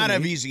balcony. did not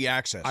have easy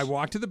access. I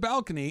walked to the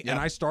balcony and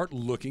I start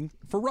looking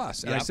for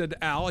Russ. And I said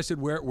to Al,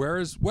 where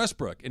is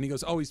Westbrook? And he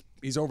goes, oh,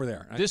 he's over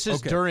there. This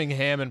is during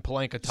Ham and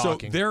Pelinka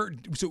talking.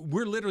 So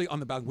we're literally on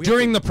the balcony.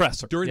 During the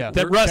presser.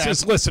 that Russ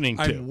is listening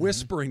to. I'm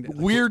whispering.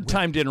 Weird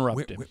time to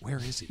interrupt him. Where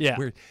is he? Yeah.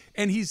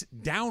 And he's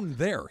down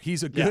there.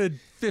 He's a good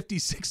 50,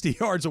 60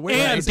 yards away.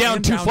 And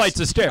down two flights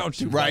of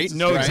stairs. Right.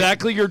 Know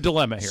exactly your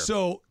dilemma here.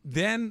 So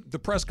then the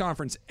press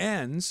conference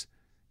ends.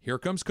 Here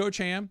comes Coach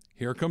Ham.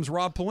 Here comes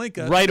Rob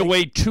Pelinka. Right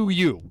away to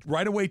you.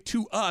 Right away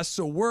to us.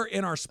 So we're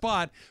in our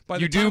spot. By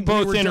the You time do both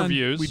we were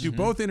interviews. Done, we do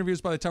both interviews.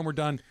 By the time we're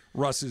done,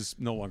 Russ is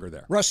no longer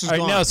there. Russ is All right,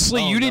 gone. now,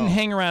 Slee, you didn't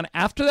hang around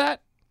after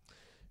that?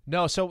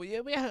 No, so we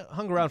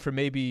hung around for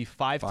maybe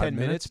 5-10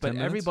 minutes, but 10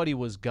 minutes? everybody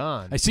was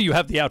gone. I see you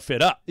have the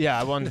outfit up. Yeah,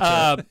 I wanted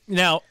to.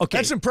 Now, okay.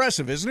 That's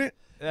impressive, isn't it?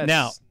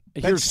 Now,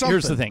 here's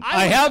the something. thing.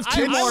 I have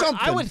two would, more.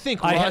 I would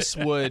think I Russ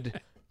would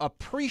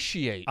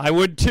appreciate. I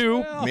would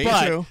too. Me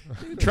but, too.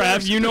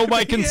 Trav, you know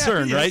my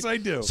concern, yes, right? Yes, I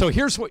do. So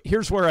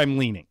here's where I'm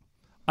leaning.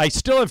 I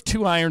still have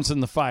 2 irons in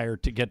the fire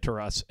to get to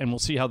Russ, and we'll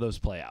see how those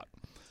play out.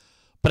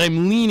 But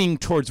I'm leaning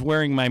towards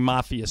wearing my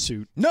Mafia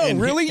suit. No,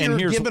 And really? and You're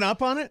here's giving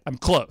up on it? I'm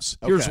close.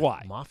 Here's Okay.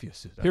 why. Mafia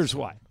suit. Here's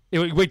why.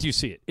 Wait till you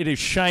see it. It is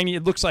shiny.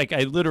 It looks like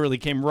I literally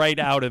came right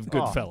out of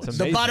Goodfellas. it's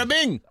The bada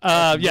bing.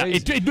 Yeah,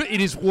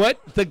 it is what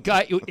the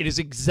guy. It is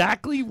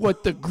exactly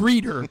what the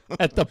greeter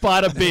at the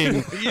Bada Bing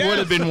would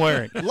have been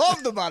wearing.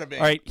 Love the bada bing.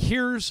 All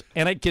right,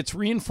 and it gets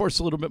reinforced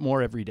a little bit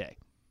more every day.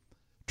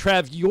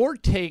 Trav, your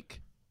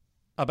take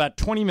about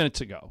 20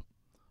 minutes ago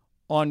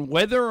on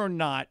whether or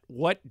not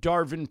what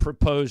Darvin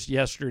proposed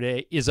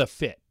yesterday is a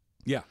fit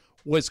Yeah.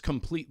 was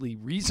completely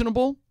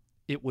reasonable.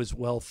 It was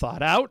well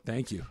thought out.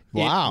 Thank you.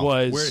 Wow.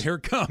 It was. Here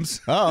it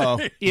comes. Oh.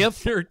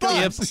 If Here it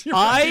comes. if You're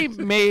I right.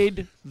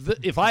 made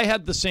if I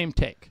had the same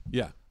take,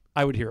 Yeah.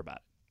 I would hear about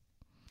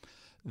it.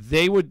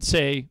 They would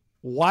say,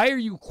 "Why are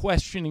you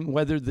questioning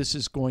whether this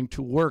is going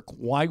to work?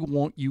 Why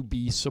won't you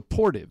be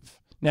supportive?"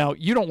 Now,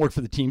 you don't work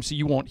for the team, so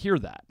you won't hear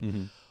that.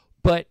 Mm-hmm.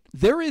 But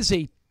there is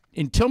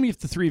and tell me if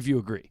the three of you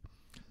agree.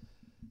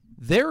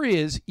 There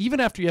is, even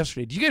after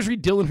yesterday, did you guys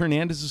read Dylan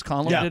Hernandez's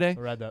column today?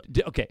 I read that.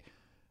 Okay.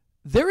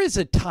 There is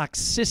a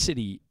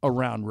toxicity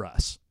around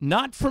Russ,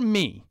 not from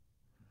me,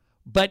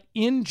 but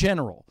in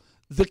general.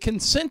 The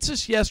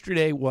consensus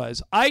yesterday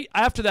was,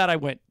 after that I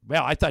went,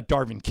 well, I thought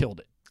Darvin killed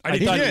it. I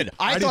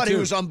thought he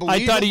was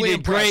unbelievably I thought he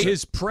did great.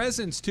 His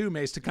presence, too,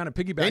 Mace, to kind of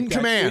piggyback In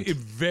command.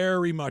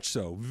 Very much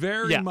so.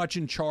 Very much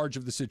in charge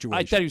of the situation.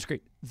 I thought he was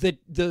great. The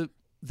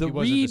wasn't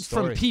read the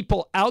from story.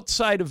 people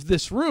outside of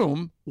this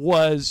room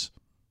was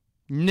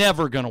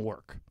never going to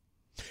work.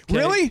 Okay?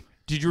 Really?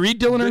 Did you read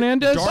Dylan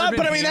Hernandez? Darvin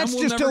But I mean, that's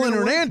Ham will just never Dylan gonna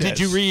work. Hernandez. Did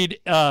you read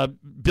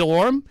Bill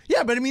Orm?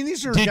 Yeah, but I mean,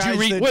 these are Did guys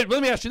you read? that... Wait,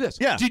 let me ask you this.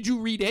 Yeah. Did you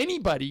read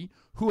anybody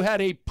who had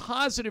a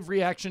positive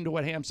reaction to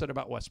what Ham said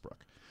about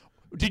Westbrook?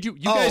 Did you?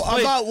 You guys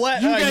played, about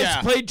what? You guys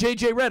Yeah. played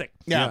J.J. Redick.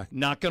 Yeah.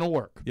 Not going to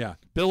work. Yeah.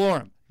 Bill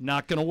Orm.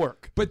 Not going to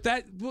work. But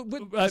that,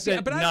 see,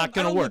 but I not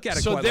don't going to work. look at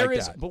it So quite there like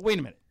is. that. But wait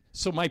a minute.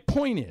 So my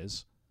point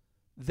is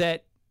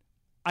that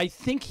I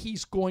think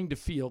he's going to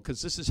feel,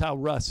 because this is how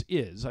Russ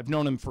is. I've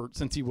known him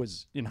since he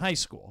was in high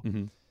school.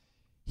 Mm-hmm.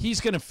 He's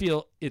going to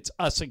feel it's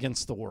us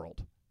against the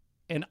world,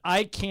 and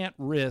I can't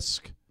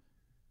risk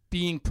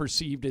being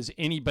perceived as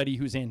anybody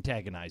who's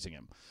antagonizing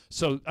him.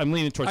 So I'm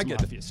leaning towards the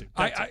Mafia suit.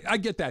 I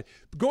get that.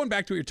 Going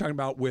back to what you're talking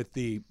about with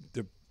the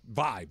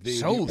vibe, the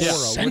So aura,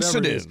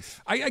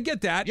 sensitive. I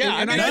get that. Yeah,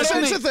 and I mean,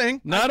 that's a thing.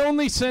 Not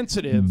only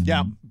sensitive,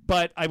 Yeah.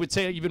 but I would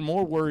say even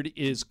more word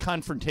is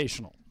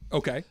confrontational.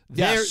 Okay.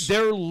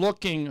 They're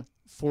looking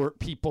for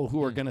people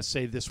who are going to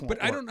say this won't But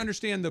work. I don't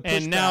understand the pushback.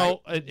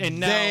 And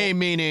now They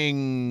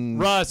meaning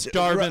Russ,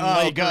 Darvin,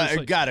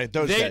 Lakers. got it.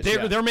 Those guys.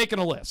 Yeah. They're making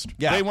a list.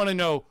 Yeah. They want to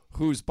know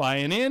who's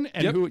buying in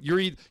and who you're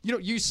either. You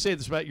used to say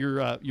this about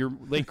your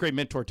late great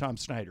mentor Tom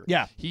Snyder.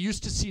 Yeah. He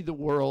used to see the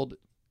world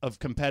of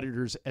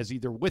competitors as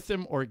either with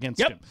him or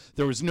against him.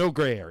 There was no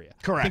gray area.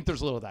 Correct. I think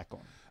there's a little of that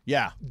going on.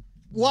 Yeah.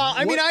 Well,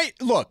 I mean,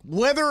 look,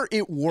 whether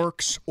it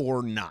works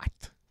or not,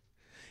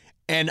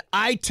 and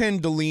I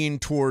tend to lean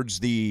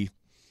towards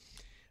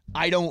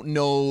I don't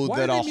know Why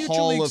that are a they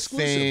mutually Hall of exclusive?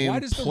 Why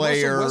Fame does the Russell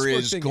player Westbrook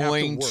is thing have to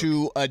going work?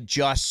 to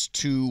adjust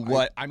to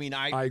what.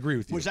 I agree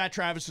with you. Was that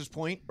Travis's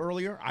point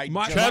earlier?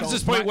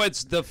 Travis's point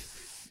was I'm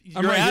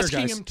you're right here, asking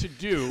guys. him to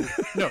do.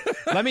 No,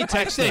 Let me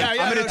text him. Yeah,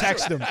 I'm going to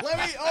text him. Let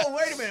me. Oh,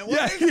 wait a minute.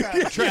 What is that?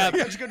 Trav,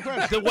 That's a good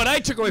question. what I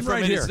took away from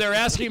Right it here. is they're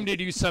asking him to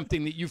do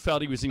something that you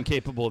felt he was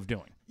incapable of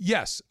doing.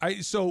 Yes.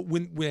 So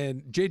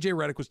when J.J.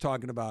 Redick was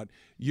talking about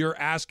you're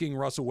asking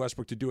Russell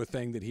Westbrook to do a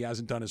thing that he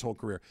hasn't done his whole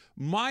career,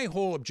 my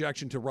whole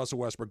objection to Russell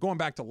Westbrook, going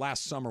back to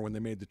last summer when they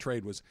made the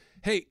trade, was,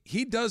 hey,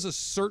 he plays a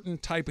certain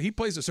type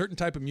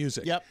of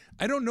music. Yep.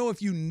 I don't know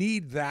if you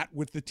need that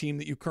with the team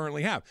that you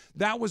currently have.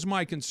 That was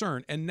my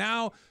concern. And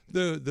now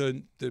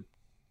the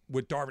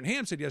what Darvin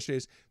Ham said yesterday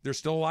is there's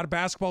still a lot of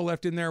basketball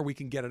left in there. We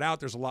can get it out.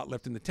 There's a lot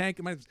left in the tank.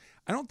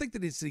 I don't think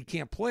that he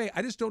can't play.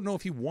 I just don't know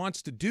if he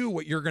wants to do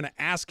what you're going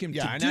to ask him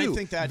to and do. I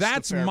think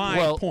that's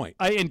my point.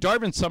 And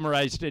Darvin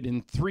summarized it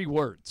in 3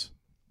 words.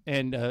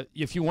 And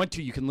if you want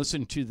to, you can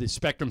listen to the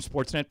Spectrum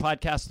Sportsnet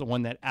podcast, the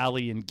one that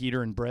Ali and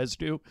Geeter and Brez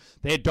do.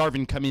 They had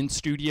Darvin come in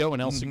studio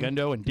in El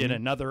Segundo and did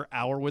another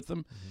hour with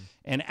them.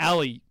 And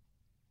Ali,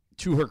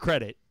 to her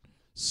credit,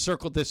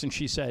 circled this and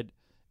she said,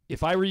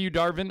 if I were you,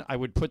 Darvin, I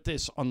would put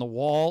this on the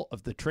wall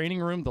of the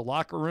training room, the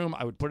locker room.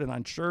 I would put it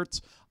on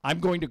shirts. I'm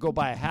going to go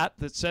buy a hat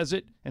that says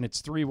it, and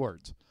it's 3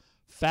 words.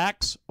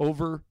 Facts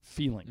over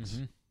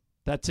feelings.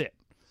 That's it.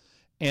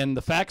 And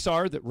the facts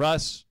are that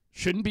Russ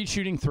shouldn't be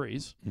shooting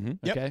threes,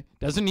 okay?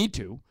 Doesn't need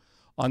to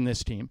on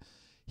this team.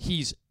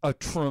 He's a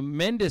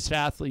tremendous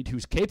athlete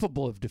who's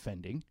capable of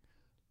defending,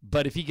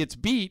 but if he gets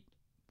beat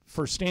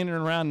for standing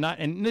around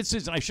and this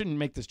isn't, I shouldn't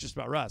make this just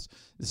about Russ.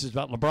 This is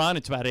about LeBron.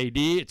 It's about AD.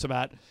 It's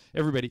about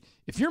everybody.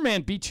 If your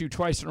man beats you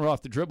twice in a row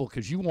off the dribble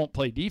because you won't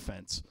play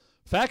defense,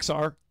 facts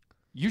are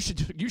you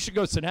should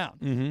go sit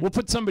down. We'll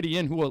put somebody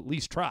in who will at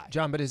least try.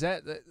 John, but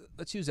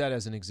let's use that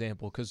as an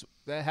example because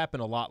that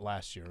happened a lot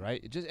last year,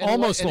 right?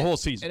 Almost the whole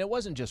season. And it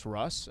wasn't just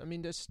Russ. I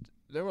mean,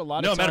 there were a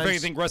lot of times. No, matter of fact,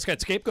 I think Russ got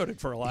scapegoated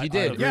for a lot. He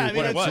did. Yeah, I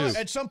mean,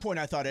 at some point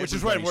I thought which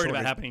is what I'm worried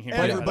about happening here.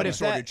 Everybody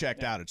sort of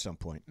checked out at some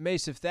point.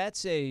 Mace, if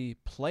that's a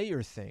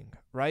player thing,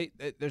 right,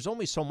 there's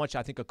only so much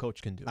I think a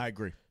coach can do. I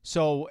agree.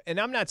 So, and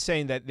I'm not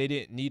saying that they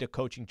didn't need a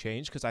coaching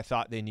change because I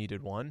thought they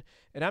needed one.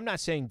 And I'm not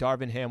saying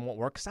Darvin Ham won't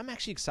work because I'm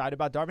actually excited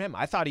about Darvin Ham.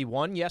 I thought he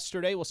won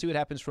yesterday. We'll see what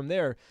happens from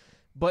there.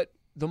 But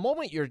the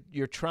moment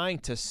you're trying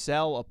to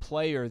sell a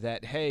player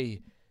that,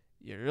 hey,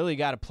 you really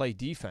got to play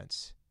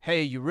defense.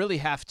 Hey, you really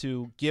have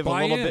to give a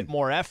little bit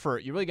more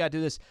effort. You really got to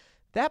do this.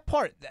 That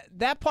part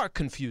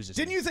confuses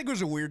me. Didn't you think it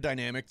was a weird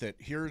dynamic that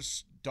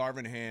here's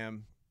Darvin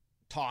Ham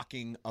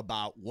talking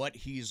about what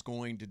he's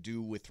going to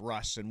do with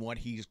Russ and what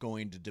he's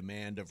going to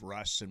demand of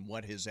Russ and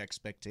what his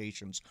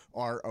expectations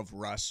are of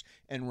Russ,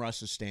 and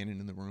Russ is standing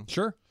in the room?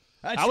 Sure.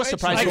 I was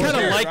surprised. I kind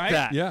of like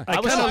that. Yeah,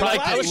 I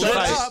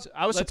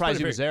was surprised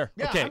he was there.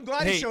 Yeah, okay. I'm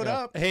glad he showed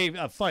up. Hey,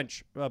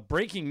 Funch,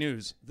 breaking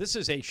news. This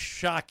is a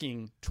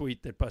shocking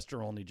tweet that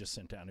Buster Olney just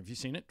sent down. Have you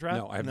seen it, Trav?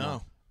 No, I have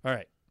not. All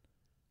right.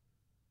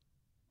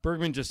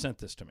 Bergman just sent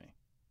this to me.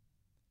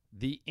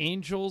 The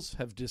Angels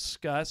have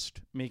discussed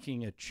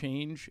making a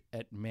change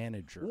at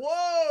manager.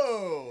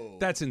 Whoa!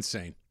 That's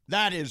insane.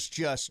 That is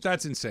just...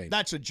 That's insane.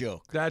 That's a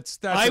joke.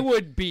 I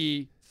would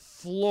be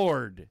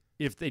floored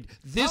if they...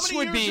 This How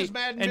many would years be... has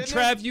Madden And been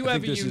Trav, there? you I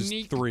have think a this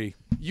unique... is 3.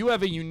 You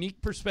have a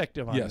unique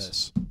perspective on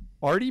this.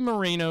 Artie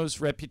Moreno's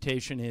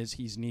reputation is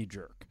he's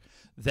knee-jerk.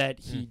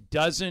 That he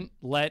doesn't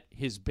let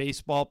his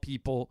baseball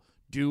people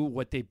do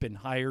what they've been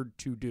hired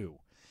to do.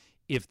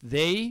 If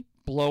they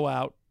blow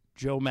out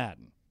Joe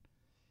Madden,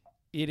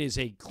 it is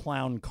a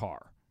clown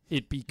car.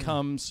 It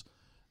becomes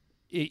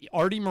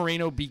Artie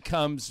Moreno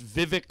becomes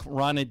Vivek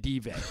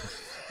Ranadive.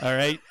 All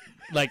right?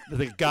 Like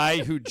the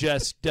guy who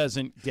just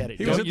doesn't get it.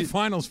 He was at the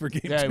finals for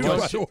game 2, by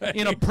the way.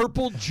 In a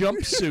purple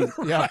jumpsuit.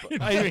 Yeah.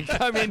 I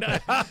mean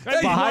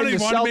behind the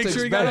want to make Celtics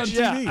sure he got on bench.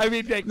 TV. Yeah, I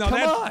mean, come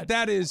on.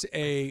 That is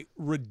a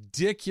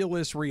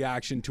ridiculous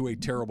reaction to a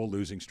terrible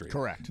losing streak.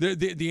 Correct.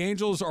 The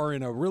Angels are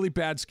in a really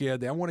bad skid.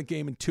 They haven't won a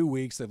game in 2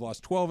 weeks. They've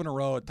lost 12 in a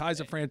row. It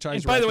ties a franchise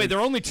And by the way, record.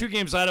 they're only 2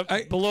 games out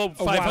of below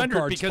a wild 500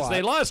 card because spot.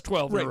 they lost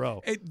 12 in a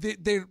row.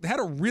 They had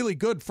a really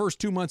good first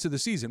 2 months of the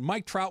season.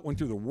 Mike Trout went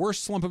through the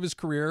worst slump of his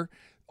career.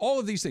 All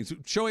of these things.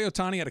 Shohei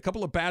Ohtani had a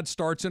couple of bad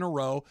starts in a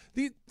row.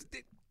 They're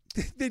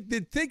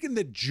thinking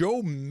that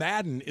Joe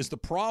Madden is the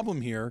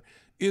problem here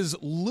is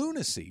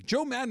lunacy.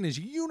 Joe Madden is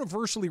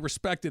universally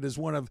respected as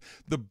one of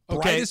the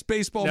brightest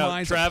baseball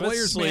minds, Travis,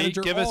 players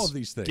manager, all of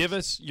these things. Give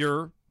us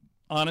your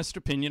honest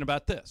opinion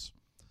about this.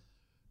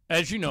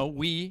 As you know,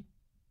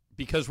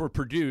 because we're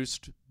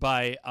produced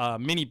by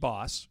mini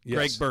boss,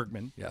 Greg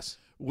Bergman,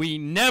 we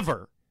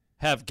never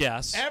have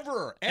guests.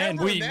 Ever. And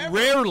we never.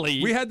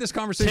 rarely We had this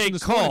conversation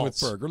this morning with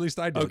Berg, or at least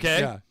I did.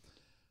 Okay.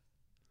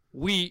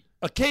 Yeah.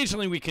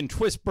 Occasionally we can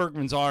twist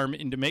Bergman's arm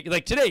into making,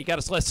 like today, you got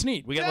us Les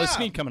Snead. We got Les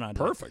Snead coming on.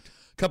 Perfect.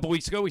 A couple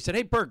weeks ago, we said,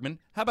 hey, Bergman,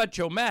 how about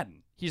Joe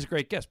Madden? He's a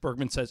great guest.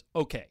 Bergman says,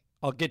 okay,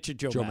 I'll get you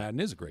Joe Madden. Joe Madden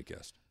is a great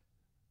guest.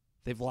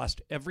 They've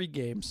lost every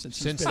game since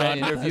that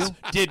interview.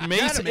 Did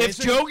Mason? If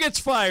Joe gets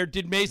fired,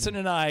 did Mason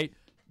and I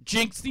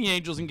jinx the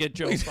Angels and get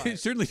Joe fired? It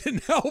certainly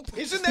didn't help.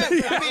 Isn't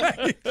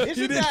that? It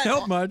didn't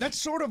help much. That's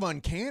sort of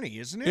uncanny,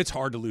 isn't it? It's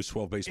hard to lose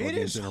 12 baseball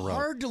games in a row. It is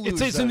hard to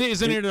lose.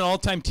 Isn't it an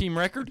all-time team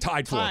record?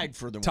 Tied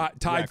for it.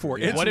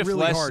 It's What if really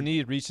Les hard.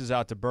 Snead reaches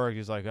out to Berg?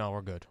 He's like, "Oh,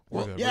 we're good.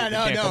 We're good. Yeah, we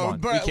can't come on.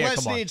 But We can't Les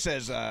come on." Snead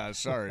says,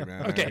 "Sorry,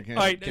 man." Okay, can't, all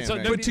right. can't So,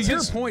 make But it. to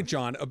your point,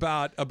 John,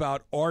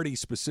 about Artie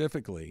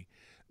specifically,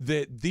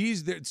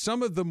 that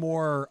some of the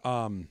more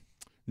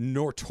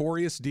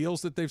notorious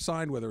deals that they've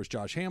signed, whether it's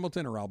Josh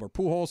Hamilton or Albert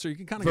Pujols, or you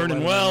can kind of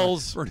Vernon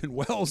Wells,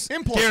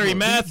 Gary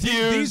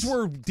Matthews. These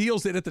were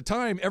deals that at the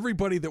time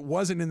everybody that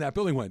wasn't in that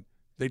building went,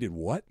 they did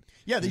what?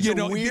 Yeah, these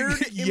are weird,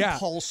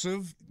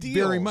 impulsive deals.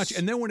 Very much.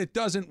 And then when it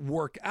doesn't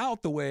work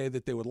out the way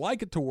that they would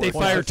like it to work, they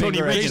fire Tony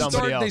Riggins.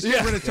 They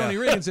start rid of Tony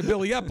Riggins and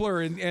Billy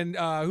Epler and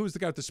who was the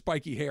guy with the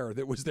spiky hair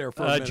that was there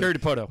for a minute? Jerry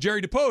Dipoto.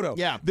 Jerry Dipoto.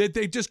 Yeah. That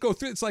they just go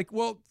through. It's like,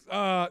 well,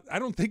 I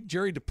don't think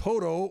Jerry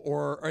Dipoto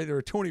or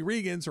either Tony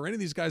Riggins or any of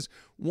these guys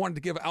wanted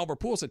to give Albert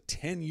Pujols a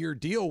 10-year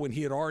deal when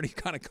he had already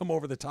kind of come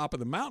over the top of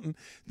the mountain.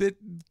 That,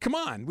 come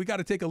on, we got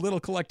to take a little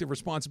collective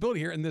responsibility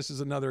here, and this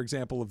is another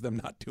example of them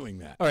not doing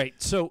that. All right,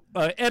 so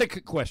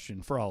etiquette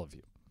question for all of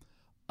you.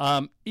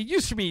 It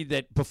used to be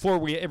that before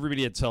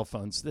everybody had cell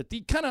phones, that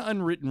the kind of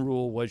unwritten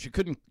rule was you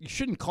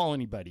shouldn't call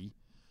anybody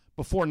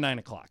before 9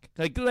 o'clock.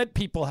 Like, let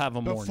people have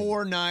a morning.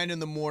 Before 9 in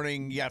the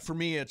morning, yeah, for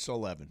me it's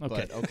 11.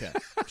 Okay. But okay.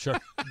 Sure.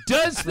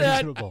 Does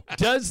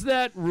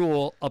that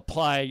rule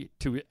apply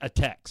to a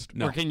text?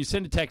 No. Or can you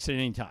send a text at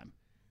any time?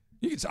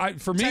 You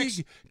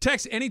can,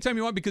 text anytime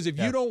you want, because if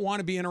you don't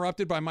want to be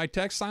interrupted by my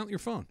text, silent your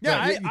phone.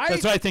 Yeah,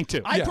 that's what I think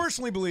too. I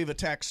personally believe a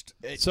text.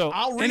 So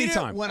I'll read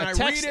anytime. it when A I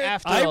text read it.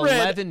 after I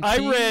 11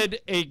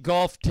 read a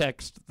golf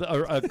text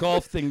or a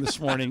golf thing this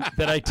morning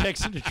that I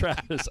texted to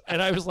Travis,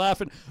 and I was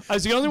laughing. I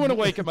was the only one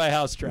awake at my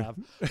house,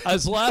 Trav. I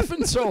was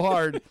laughing so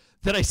hard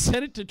that I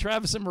sent it to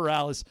Travis and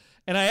Morales,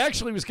 and I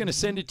actually was going to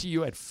send it to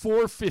you at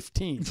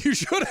 4:15. You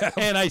should have.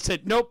 And I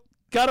said, nope.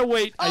 Gotta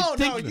wait.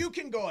 No, you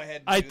can go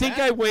ahead. I think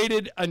I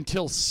waited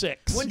until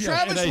 6. When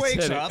Travis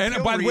wakes up,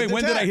 and by the way,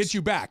 when did I hit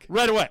you back?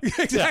 Right away.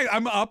 Exactly. Yeah.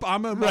 I'm up.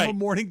 I'm a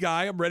morning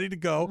guy. I'm ready to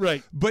go.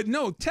 Right. But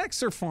no,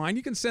 texts are fine.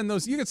 You can send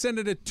those. You can send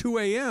it at 2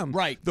 a.m.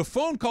 Right. The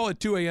phone call at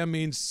 2 a.m.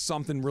 means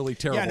something really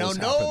terrible. Yeah, has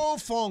no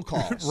happened. phone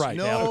calls. Right.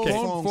 No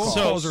phone calls.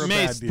 calls are a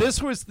Mace, bad deal.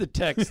 this was the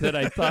text that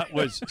I thought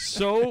was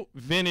so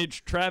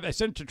vintage. I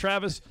sent it to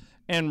Travis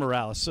and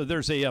Morales. So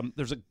there's a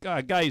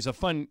guy. He's a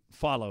fun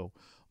follow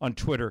on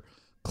Twitter.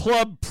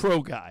 Club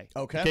Pro Guy.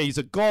 Okay. He's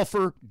a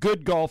golfer,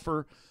 good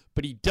golfer,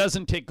 but he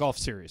doesn't take golf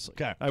seriously.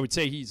 Okay. I would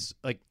say he's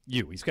like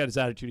you. He's got his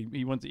attitude.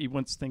 He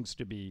wants things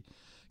to be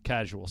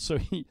casual. So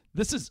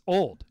this is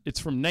old. It's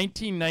from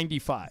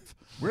 1995.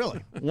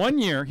 Really? 1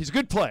 year. He's a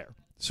good player.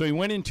 So he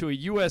went into a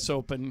U.S.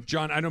 Open.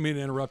 John, I don't mean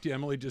to interrupt you.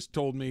 Emily just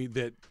told me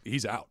that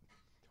he's out.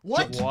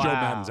 What? Joe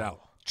Madden's out.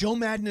 Joe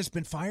Madden has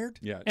been fired?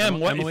 Yeah.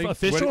 Emily,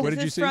 official? What did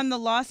This you is see? from the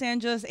Los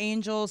Angeles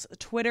Angels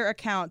Twitter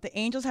account. The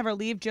Angels have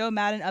relieved Joe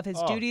Madden of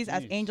his duties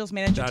as Angels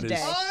manager That is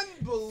today.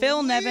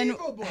 Phil Nevin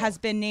has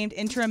been named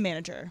interim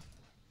manager.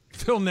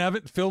 Phil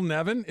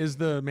Nevin is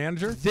the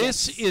manager?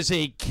 This is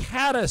a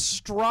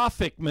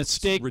catastrophic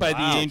mistake by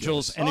the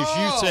Angels, and as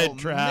you said,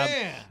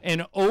 Trav,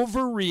 an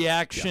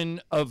overreaction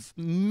of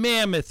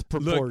mammoth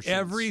proportions. Look,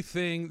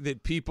 everything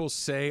that people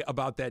say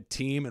about that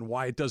team and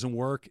why it doesn't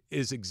work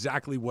is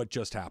exactly what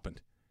just happened.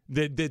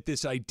 That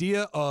this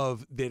idea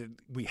of that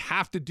we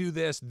have to do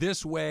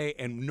this way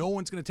and no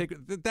one's going to take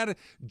it. That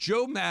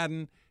Joe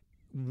Madden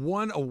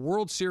won a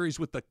World Series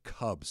with the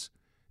Cubs.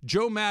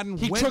 Joe Madden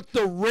took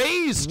the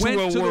Rays to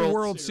the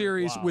World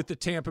Series with the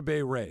Tampa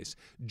Bay Rays.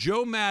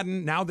 Joe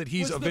Madden, now that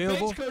he's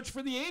available, was the bench coach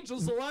for the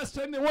Angels the last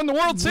time they won the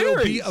World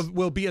Series.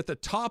 Will be at the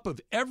top of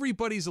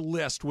everybody's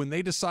list when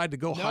they decide to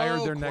go hire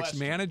their next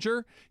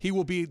manager. He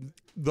will be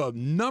the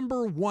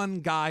number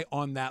one guy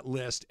on that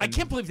list. I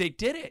can't believe they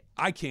did it.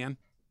 I can.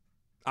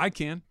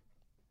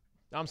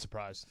 I'm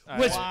surprised.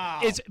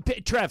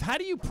 Trav, how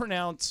do you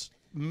pronounce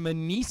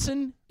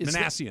Manassian?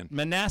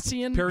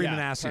 Manassian. Perry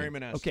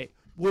Manassian. Okay.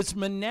 Was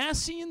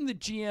Manassian the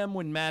GM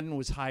when Madden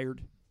was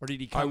hired? Or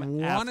did he come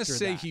after I want to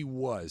say that? he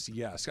was,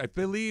 yes. I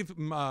believe,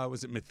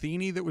 was it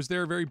Matheny that was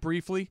there very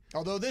briefly?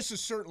 Although this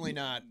is certainly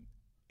not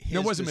his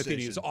No, it wasn't decision.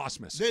 Matheny. It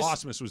was Osmus. This-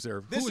 Osmus was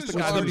there. This Who was is the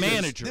guy? the that was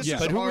manager. This is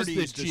But who was the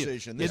Hardy's GM?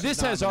 decision. Yeah, This this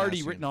is not has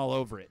Hardy Manassian. written all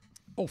over it.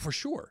 Oh, for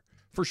sure.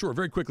 For sure.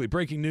 Very quickly,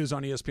 breaking news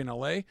on ESPN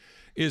LA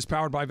is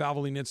powered by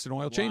Valvoline Instant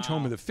Oil Change,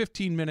 home of the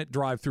 15-minute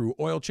drive-through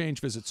oil change.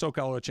 Visit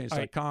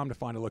SoCalOilChange.com to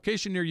find a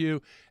location near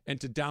you and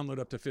to download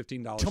up to $15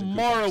 in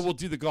Tomorrow coupons. we'll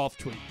do the golf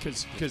tweet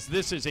because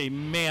this is a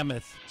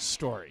mammoth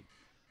story.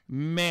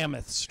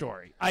 Mammoth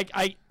story.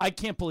 I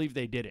can't believe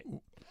they did it.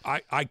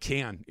 I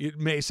can. It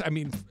may. I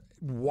mean,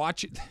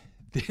 watch it.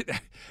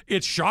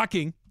 It's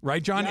shocking,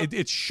 right, John? Yep.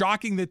 It's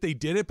shocking that they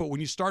did it, but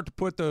when you start to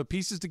put the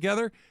pieces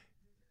together,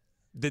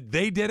 that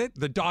they did it,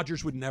 the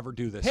Dodgers would never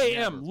do this. Hey,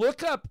 Never.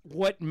 look up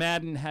what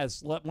Madden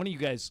has left. One of you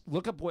guys,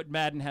 look up what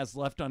Madden has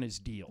left on his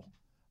deal.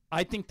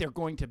 I think they're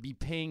going to be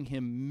paying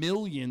him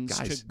millions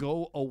to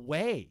go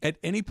away. At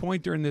any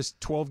point during this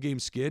 12-game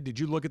skid, did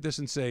you look at this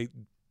and say,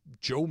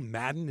 Joe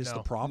Madden is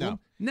the problem? No.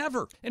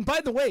 Never. And by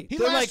the way, He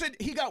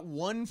got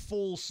one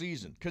full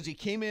season because he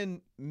came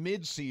in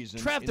mid-season.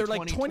 Trav, in they're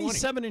like 2020.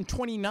 27 and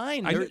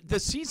 29. The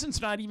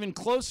season's not even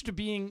close to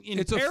being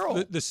in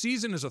peril. The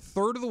season is a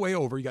third of the way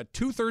over. You got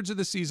 2/3 of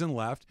the season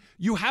left.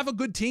 You have a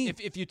good team.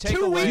 If you take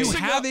 2 away, weeks you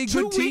ago, have a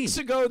two good team. weeks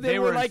ago, they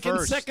were like in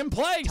first, second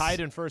place. tied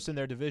in first in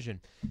their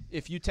division.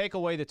 If you take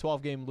away the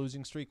 12-game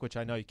losing streak, which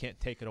I know you can't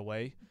take it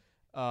away,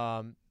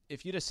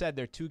 if you'd have said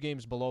they're 2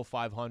 games below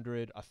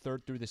 500, a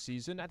third through the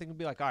season, I think we'd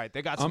be like, all right,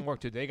 they got some work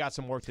to do. They got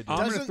some work to do.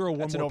 I'm going to throw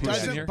one more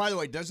piece in here. By the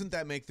way, doesn't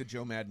that make the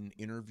Joe Madden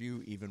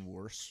interview even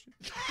worse?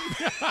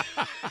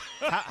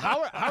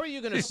 How are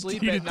you going to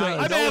sleep at night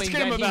I'm knowing asking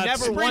him that he about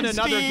never won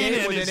another game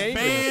and with his an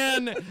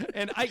van,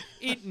 and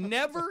it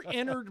never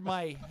entered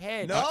my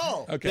head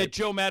that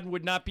Joe Madden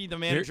would not be the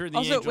manager of the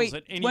Angels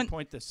at any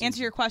point this season.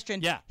 Answer your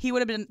question. Yeah. He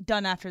would have been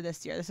done after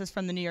this year. This is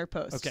from the New York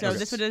Post. Okay. So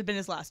this would have been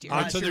his last year.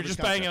 So they're just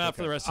banging out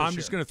for the rest of the I'm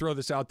just going to throw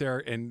this out there,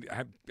 and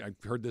I've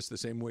heard this the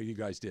same way you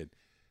guys did.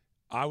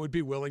 I would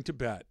be willing to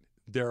bet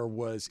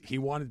he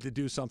wanted to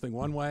do something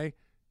one way,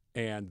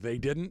 and they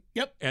didn't.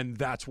 Yep. And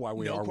that's why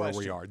we are where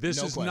we are.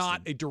 This is question.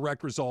 not a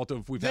direct result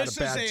of we've had a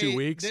bad 2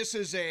 weeks. This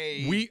is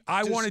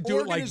I want to do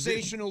it like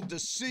organizational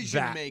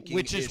decision-making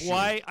which is issue.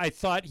 why I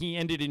thought he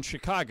ended in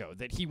Chicago,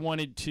 that he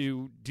wanted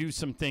to do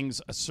some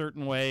things a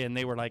certain way, and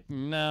they were like,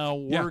 no,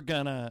 we're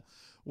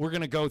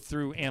gonna go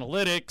through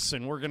analytics,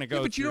 and we're gonna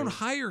go. But you don't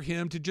hire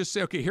him to just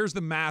say, okay, here's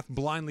the math,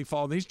 blindly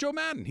follow. He's Joe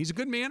Madden. He's a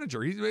good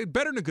manager. He's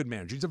better than a good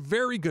manager. He's a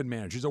very good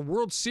manager. He's a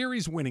World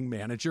Series winning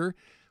manager.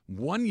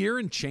 1 year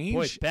and change.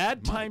 Boy,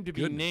 bad time to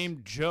be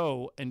named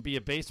Joe and be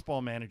a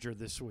baseball manager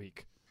this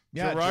week.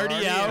 Yeah,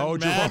 Girardi out. Oh,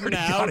 Madden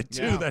Girardi got it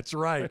too. Yeah. That's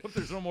right. I hope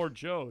there's no more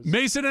Joes.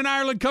 Mason and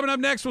Ireland coming up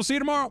next. We'll see you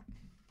tomorrow.